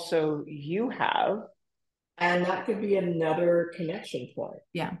also you have, and that could be another connection point.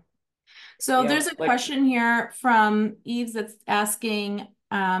 Yeah. So there's a Like, question here from Eves that's asking,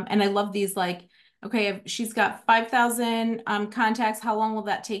 and I love these like, okay, if she's got 5,000 contacts, how long will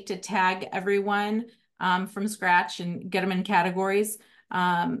that take to tag everyone from scratch and get them in categories?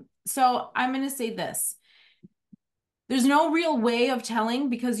 So I'm going to say this. There's no real way of telling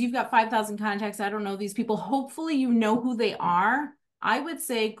because you've got 5,000 contacts. I don't know these people. Hopefully you know who they are. I would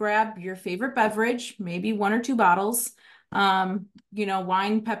say grab your favorite beverage, maybe one or two bottles, wine,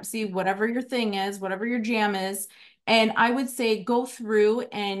 Pepsi, whatever your thing is, whatever your jam is. And I would say go through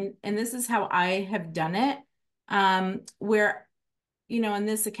and this is how I have done it, where and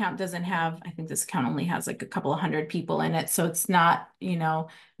this account doesn't have, I think this account only has like a couple of hundred people in it. So it's not,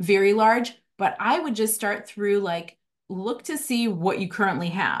 very large, but I would just start through like, look to see what you currently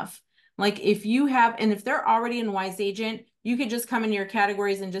have. Like if you have, and if they're already in Wise Agent, you could just come in your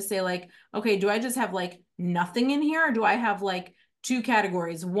categories and just say like, okay, do I just have like nothing in here? Or do I have like two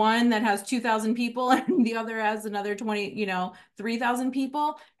categories, one that has 2,000 people and the other has another 3,000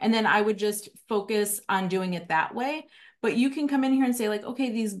 people. And then I would just focus on doing it that way. But you can come in here and say like,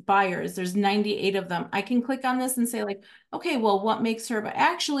 okay, these buyers, there's 98 of them. I can click on this and say like, okay, well, what makes her, but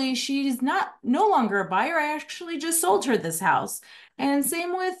actually she's no longer a buyer. I actually just sold her this house. And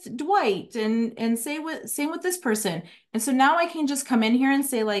same with Dwight and same with this person. And so now I can just come in here and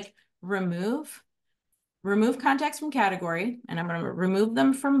say like, remove contacts from category. And I'm going to remove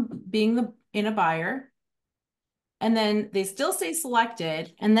them from being in a buyer. And then they still say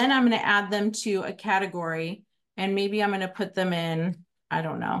selected. And then I'm going to add them to a category. And maybe I'm going to put them in, I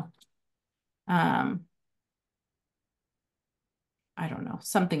don't know. I don't know,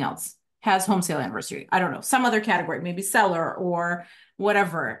 something else has home sale anniversary. I don't know, some other category, maybe seller or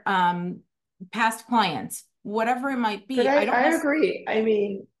whatever, past clients, whatever it might but be. I I don't I necessarily, agree. I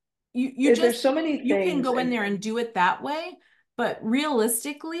mean, you just, there's so many you can things, go in and there and do it that way. But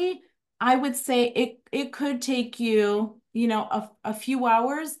realistically, I would say it could take you, a few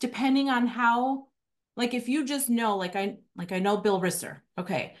hours depending on how, like if you just know, like I know Bill Risser.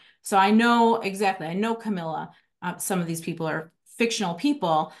 Okay. So I know exactly, I know Camilla. Some of these people are fictional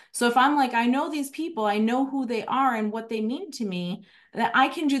people. So if I'm like, I know these people, I know who they are and what they mean to me, that I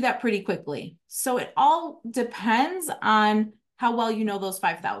can do that pretty quickly. So it all depends on how well you know those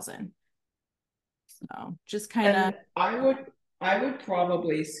 5,000. So just kind of, And I would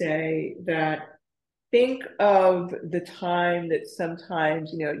probably say that think of the time that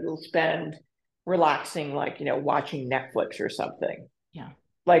sometimes, you'll spend relaxing, like, watching Netflix or something. yeah,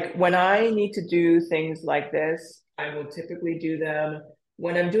 Like when I need to do things like this, I will typically do them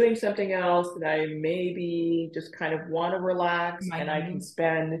when I'm doing something else that I maybe just kind of want to relax my and mind. I can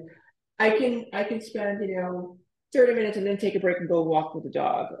spend, 30 minutes and then take a break and go walk with the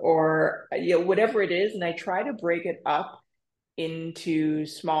dog or whatever it is. And I try to break it up into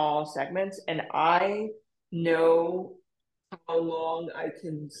small segments. And I know how long I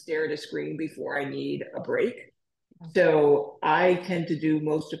can stare at a screen before I need a break. So I tend to do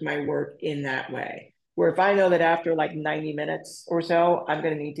most of my work in that way. Where if I know that after like 90 minutes or so, I'm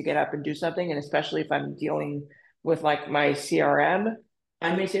going to need to get up and do something. And especially if I'm dealing with like my CRM,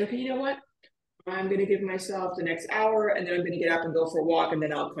 I may say, okay, you know what? I'm going to give myself the next hour and then I'm going to get up and go for a walk and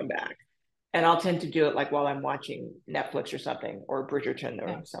then I'll come back. And I'll tend to do it like while I'm watching Netflix or something or Bridgerton or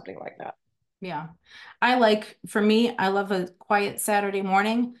Yeah. something like that. Yeah. For me, I love a quiet Saturday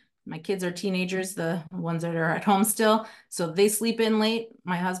morning. My kids are teenagers, the ones that are at home still. So they sleep in late.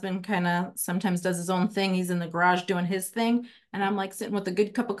 My husband kind of sometimes does his own thing. He's in the garage doing his thing. And I'm like sitting with a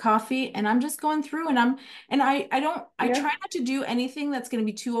good cup of coffee and I'm just going through and I Yeah. try not to do anything that's going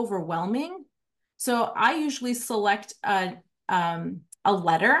to be too overwhelming. So I usually select a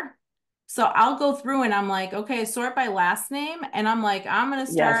letter. So I'll go through and I'm like, okay, sort by last name. And I'm like, I'm going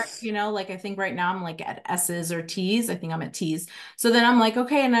to start, Yes. like I think right now I'm like at S's or T's. I think I'm at T's. So then I'm like,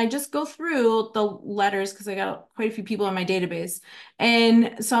 okay. And I just go through the letters because I got quite a few people in my database.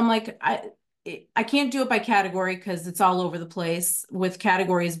 And so I'm like, I can't do it by category because it's all over the place with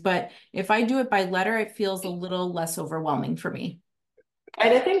categories. But if I do it by letter, it feels a little less overwhelming for me.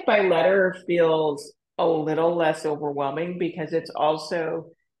 And I think by letter feels a little less overwhelming because it's also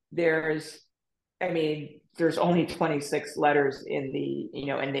there's I mean, there's only 26 letters in the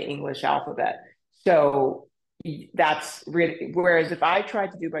English alphabet. So that's really, whereas if I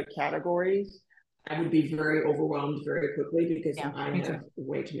tried to do by categories, I would be very overwhelmed very quickly because Yeah, I me too. have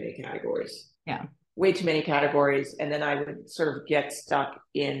way too many categories, Yeah. way too many categories. And then I would sort of get stuck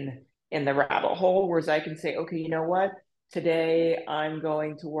in the rabbit hole. Whereas I can say, okay, you know what? Today I'm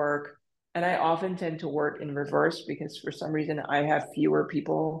going to work. And I often tend to work in reverse because for some reason I have fewer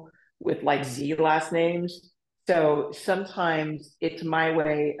people with like Z last names. So sometimes it's my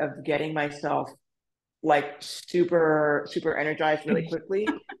way of getting myself like super, super energized really quickly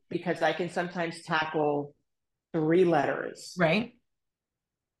because I can sometimes tackle three letters. Right.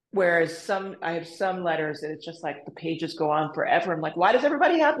 Whereas I have some letters that it's just like the pages go on forever. I'm like, why does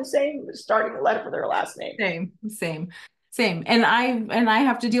everybody have the same starting letter for their last name? Same. And I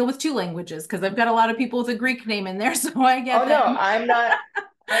have to deal with two languages because I've got a lot of people with a Greek name in there, so I Oh get no, them. I'm not.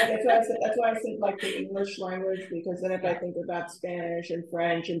 That's why I said like the English language because then if I Yeah. think about Spanish and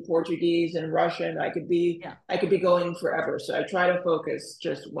French and Portuguese and Russian, I could be Yeah. I could be going forever. So I try to focus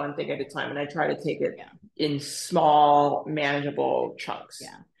just one thing at a time, and I try to take it Yeah. in small, manageable Yeah. chunks.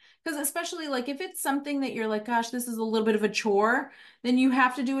 Because especially like if it's something that you're like, gosh, this is a little bit of a chore, then you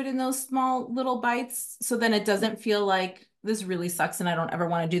have to do it in those small little bites. So then it doesn't feel like this really sucks and I don't ever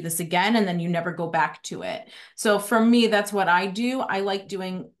want to do this again. And then you never go back to it. So for me, that's what I do. I like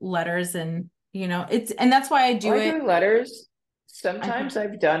doing letters and, and that's why I I do like it. doing letters. I think, Sometimes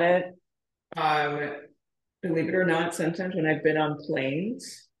I've done it. Um, Believe it or not, sometimes when I've been on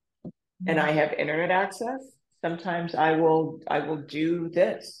planes and I have internet access, sometimes I will do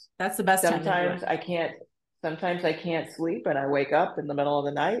this. that's the best time to do it. Sometimes I can't sometimes I can't sleep and I wake up in the middle of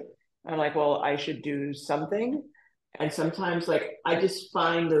the night. I'm like, well, I should do something. And sometimes like I just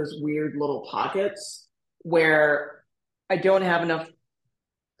find those weird little pockets where I don't have enough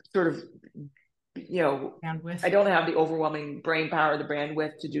sort of you know, Bandwidth. I don't have the overwhelming brain power, the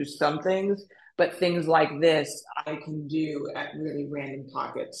bandwidth to do some things, but things like this I can do at really random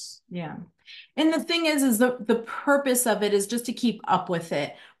pockets. Yeah. And the thing is the purpose of it is just to keep up with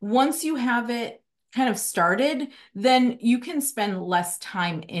it. Once you have it kind of started, then you can spend less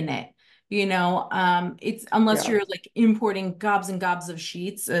time in it. It's unless Yeah. you're like importing gobs and gobs of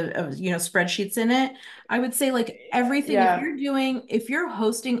sheets of spreadsheets in it. I would say like everything, Yeah. if you're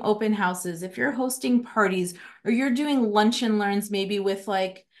hosting open houses, if you're hosting parties, or you're doing lunch and learns maybe with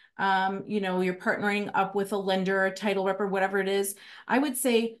like you're partnering up with a lender or a title rep or whatever it is, I would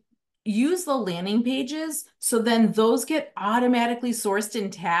say use the landing pages so then those get automatically sourced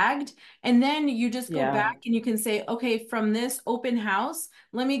and tagged, and then you just go Yeah. back and you can say, okay, from this open house,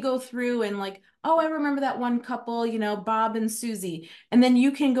 let me go through and like, oh, I remember that one couple, Bob and Susie, and then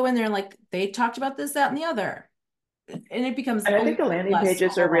you can go in there and like they talked about this, that, and the other. and it becomes And a I think the little landing less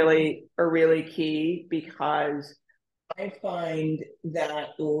pages overwhelming. are really key because I find that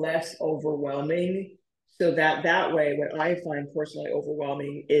less overwhelming. So that way, what I find personally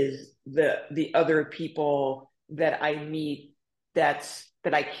overwhelming is the other people that I meet. That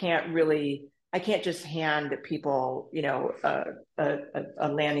I can't just hand people, a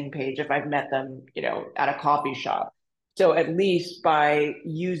landing page if I've met them, at a coffee shop. So at least by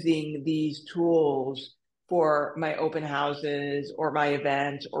using these tools for my open houses or my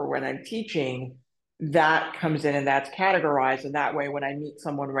events or when I'm teaching, that comes in and that's categorized. And that way, when I meet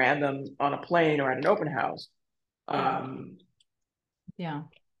someone random on a plane or at an open house, Yeah. um, Yeah.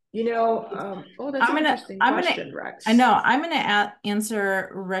 oh, that's an interesting I'm gonna, question, I Rex. know, I'm gonna answer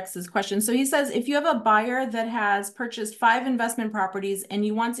Rex's question. So he says, if you have a buyer that has purchased 5 investment properties and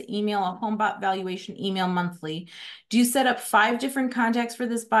you want to email a home bot valuation email monthly, do you set up 5 different contacts for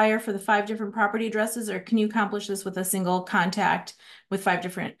this buyer for the 5 different property addresses, or can you accomplish this with a single contact with 5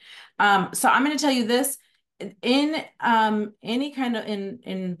 different? So I'm gonna tell you this. In any kind of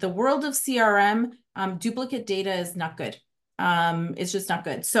in the world of CRM, duplicate data is not good. It's just not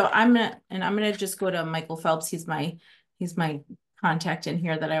good. So I'm gonna just go to Michael Phelps. He's my contact in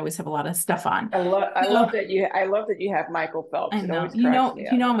here that I always have a lot of stuff on. I So love that you have Michael I Phelps. It know, always cracks me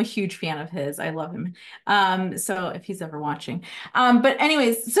up. I'm a huge fan of his. I love him. So if he's ever watching. But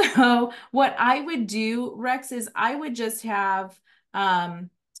anyways, so what I would do, Rex, is I would just have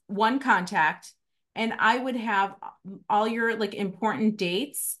one contact, and I would have all your like important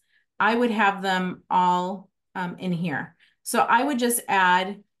dates. I would have them all in here. So I would just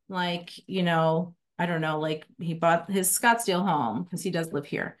add like, I don't know, like he bought his Scottsdale home because he does live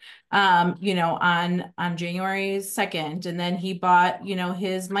here, on January 2nd. And then he bought,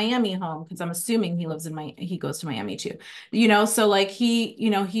 his Miami home because I'm assuming he goes to Miami too. So like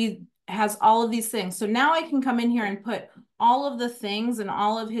he has all of these things. So now I can come in here and put all of the things and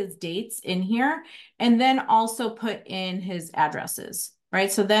all of his dates in here, and then also put in his addresses,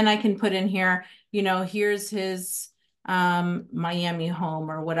 right? So then I can put in here, here's his Miami home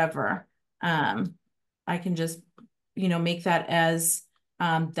or whatever. I can just, make that as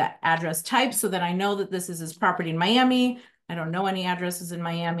that address type so that I know that this is his property in Miami. I don't know any addresses in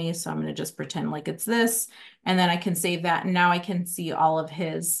Miami, so I'm going to just pretend like it's this. And then I can save that. And now I can see all of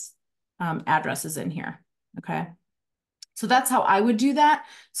his addresses in here. Okay. So that's how I would do that.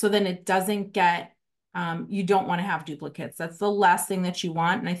 So then it doesn't get, you don't want to have duplicates. That's the last thing that you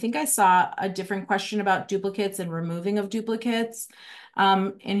want. And I think I saw a different question about duplicates and removing of duplicates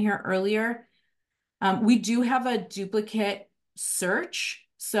in here earlier. We do have a duplicate search.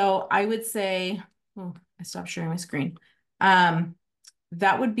 So I would say, oh, I stopped sharing my screen.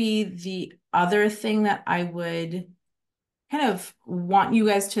 That would be the other thing that I would kind of want you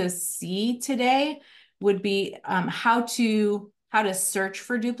guys to see today would be how to search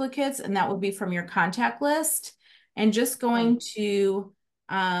for duplicates. And that would be from your contact list and just going to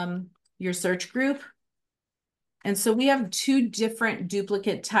your search group. And so we have 2 different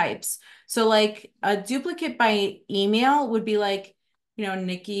duplicate types. So like a duplicate by email would be like,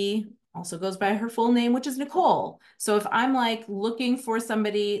 Nikki also goes by her full name, which is Nicole. So if I'm like looking for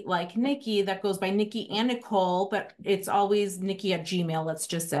somebody like Nikki that goes by Nikki and Nicole, but it's always Nikki at Gmail, let's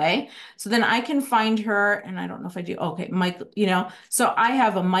just say. So then I can find her, and I don't know if I do. Okay, Mike, so I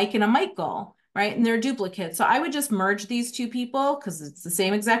have a Mike and a Michael, right? And they're duplicates. So I would just merge these 2 people because it's the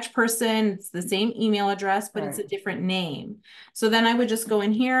same exact person, it's the same email address, but it's a different name. So then I would just go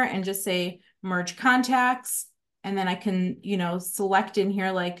in here and just say merge contacts. And then I can, select in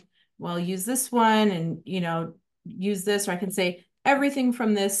here like, well, use this one and, use this, or I can say everything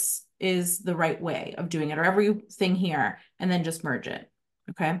from this is the right way of doing it, or everything here, and then just merge it.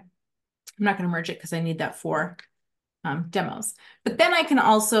 Okay. I'm not going to merge it because I need that for demos. But then I can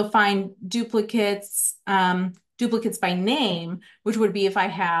also find duplicates by name, which would be if I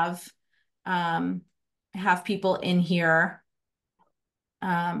have people in here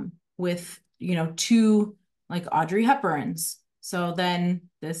with 2 like Audrey Hepburns. So then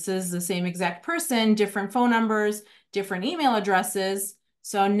this is the same exact person, different phone numbers, different email addresses.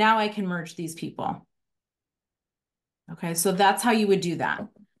 So now I can merge these people. Okay, so that's how you would do that.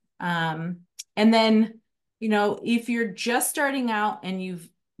 And then, if you're just starting out and you've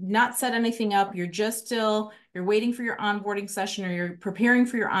not set anything up, you're waiting for your onboarding session, or you're preparing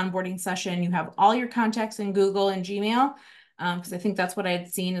for your onboarding session, you have all your contacts in Google and Gmail, because I think that's what I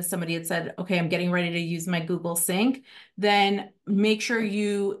had seen is somebody had said, okay, I'm getting ready to use my Google Sync. Then make sure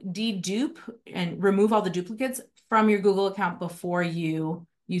you dedupe and remove all the duplicates from your Google account before you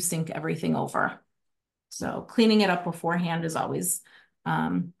sync everything over. So cleaning it up beforehand is always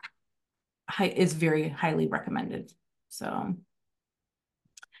is very highly recommended. So,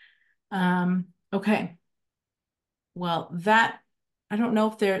 okay. Well, I don't know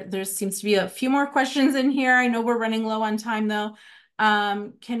if there seems to be a few more questions in here. I know we're running low on time though.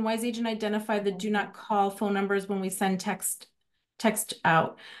 Can Wise Agent identify the do not call phone numbers when we send text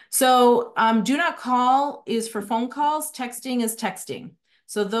out? So do not call is for phone calls. Texting is texting.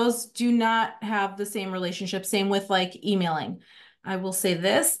 So those do not have the same relationship. Same with like emailing. I will say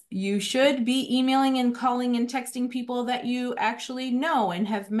this, you should be emailing and calling and texting people that you actually know and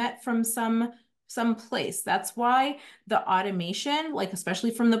have met from some place. That's why the automation, like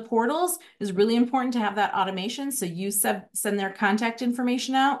especially from the portals, is really important to have that automation. So you send their contact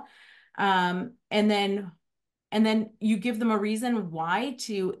information out. And then you give them a reason why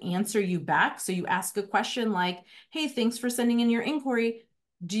to answer you back. So you ask a question like, hey, thanks for sending in your inquiry.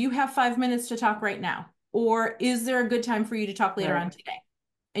 Do you have 5 minutes to talk right now? Or is there a good time for you to talk later on Right. today?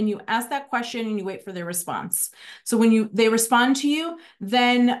 And you ask that question and you wait for their response. So when they respond to you,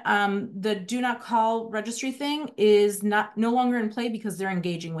 then the do not call registry thing is no longer in play because they're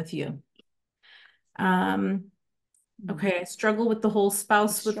engaging with you. Okay, I struggle with the whole I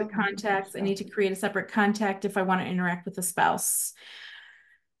spouse with the struggle with those contacts. I need to spells. create a separate contact if I want to interact with the spouse.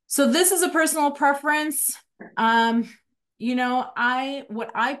 So this is a personal preference. Um,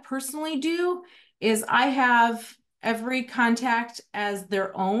 what I personally do is I have every contact as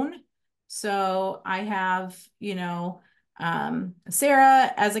their own. So I have,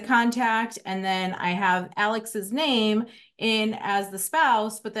 Sarah as a contact, and then I have Alex's name in as the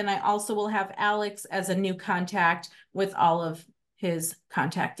spouse, but then I also will have Alex as a new contact with all of his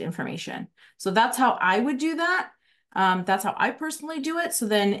contact information. So that's how I would do that. That's how I personally do it. So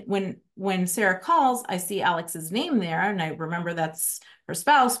then when Sarah calls, I see Alex's name there and I remember that's her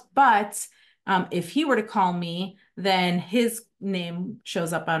spouse. But if he were to call me, then his name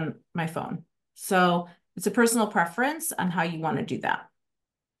shows up on my phone. So it's a personal preference on how you want to do that.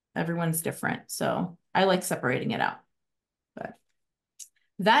 Everyone's different. So I like separating it out. But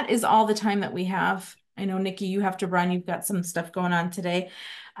that is all the time that we have. I know, Nikki, you have to run. You've got some stuff going on today.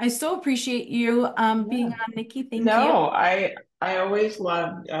 I so appreciate you being Yeah. on, Nikki. Thank you. No, I always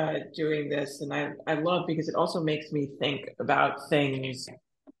love doing this, and I love because it also makes me think about things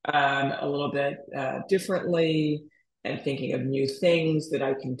a little bit differently, and thinking of new things that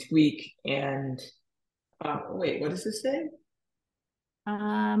I can tweak. And wait, what does this say?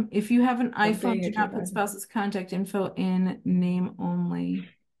 If you have an iPhone, Something do if you not put have. spouse's contact info in name only.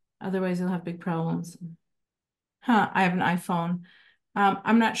 Otherwise, you'll have big problems. Huh, I have an iPhone.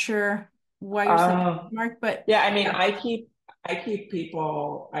 I'm not sure why you're saying Uh, Mark, but Yeah, I mean, yeah, I keep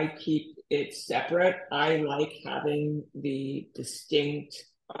it separate. I like having the distinct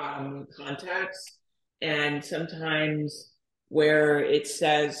contacts, and sometimes where it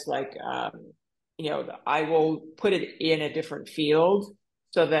says like I will put it in a different field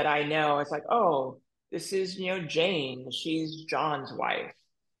so that I know it's like, oh, this is Jane, she's John's wife,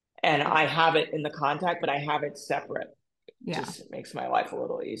 and I have it in the contact, but I have it separate. yeah, Just makes my life a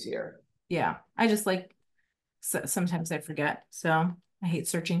little easier. yeah. I just like sometimes I forget, so I hate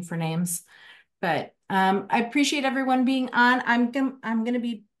searching for names. But I appreciate everyone being on. I'm gonna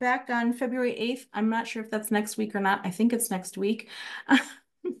be back on February 8th. I'm not sure if that's next week or not. I think it's next week.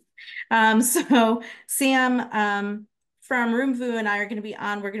 So Sam from Roomvu and I are going to be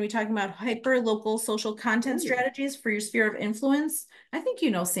on. We're going to be talking about hyper local social content Ooh. strategies for your sphere of influence. I think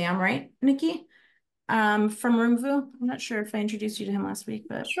you know Sam, right, Nikki? From Roomvu. I'm not sure if I introduced you to him last week,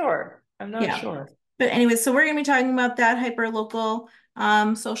 but Sure. I'm not yeah. sure. But anyway, so we're going to be talking about that hyper local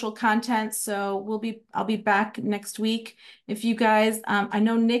social content. So I'll be back next week. If you guys, I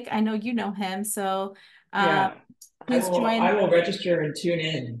know Nick, I know you know him, so Yeah. please I join. will register and tune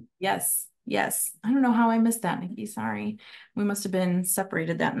in. Yes, yes. I don't know how I missed that, Nikki. Sorry. We must have been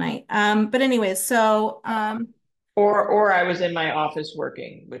separated that night. But anyways, so Or I was in my office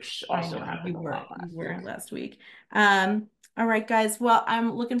working, which I also know happened a lot you last were week. last week. All right, guys. Well,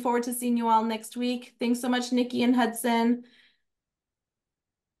 I'm looking forward to seeing you all next week. Thanks so much, Nikki and Hudson.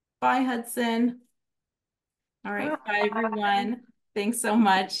 Bye, Hudson. All right, bye everyone. Thanks so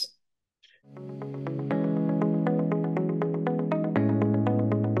much.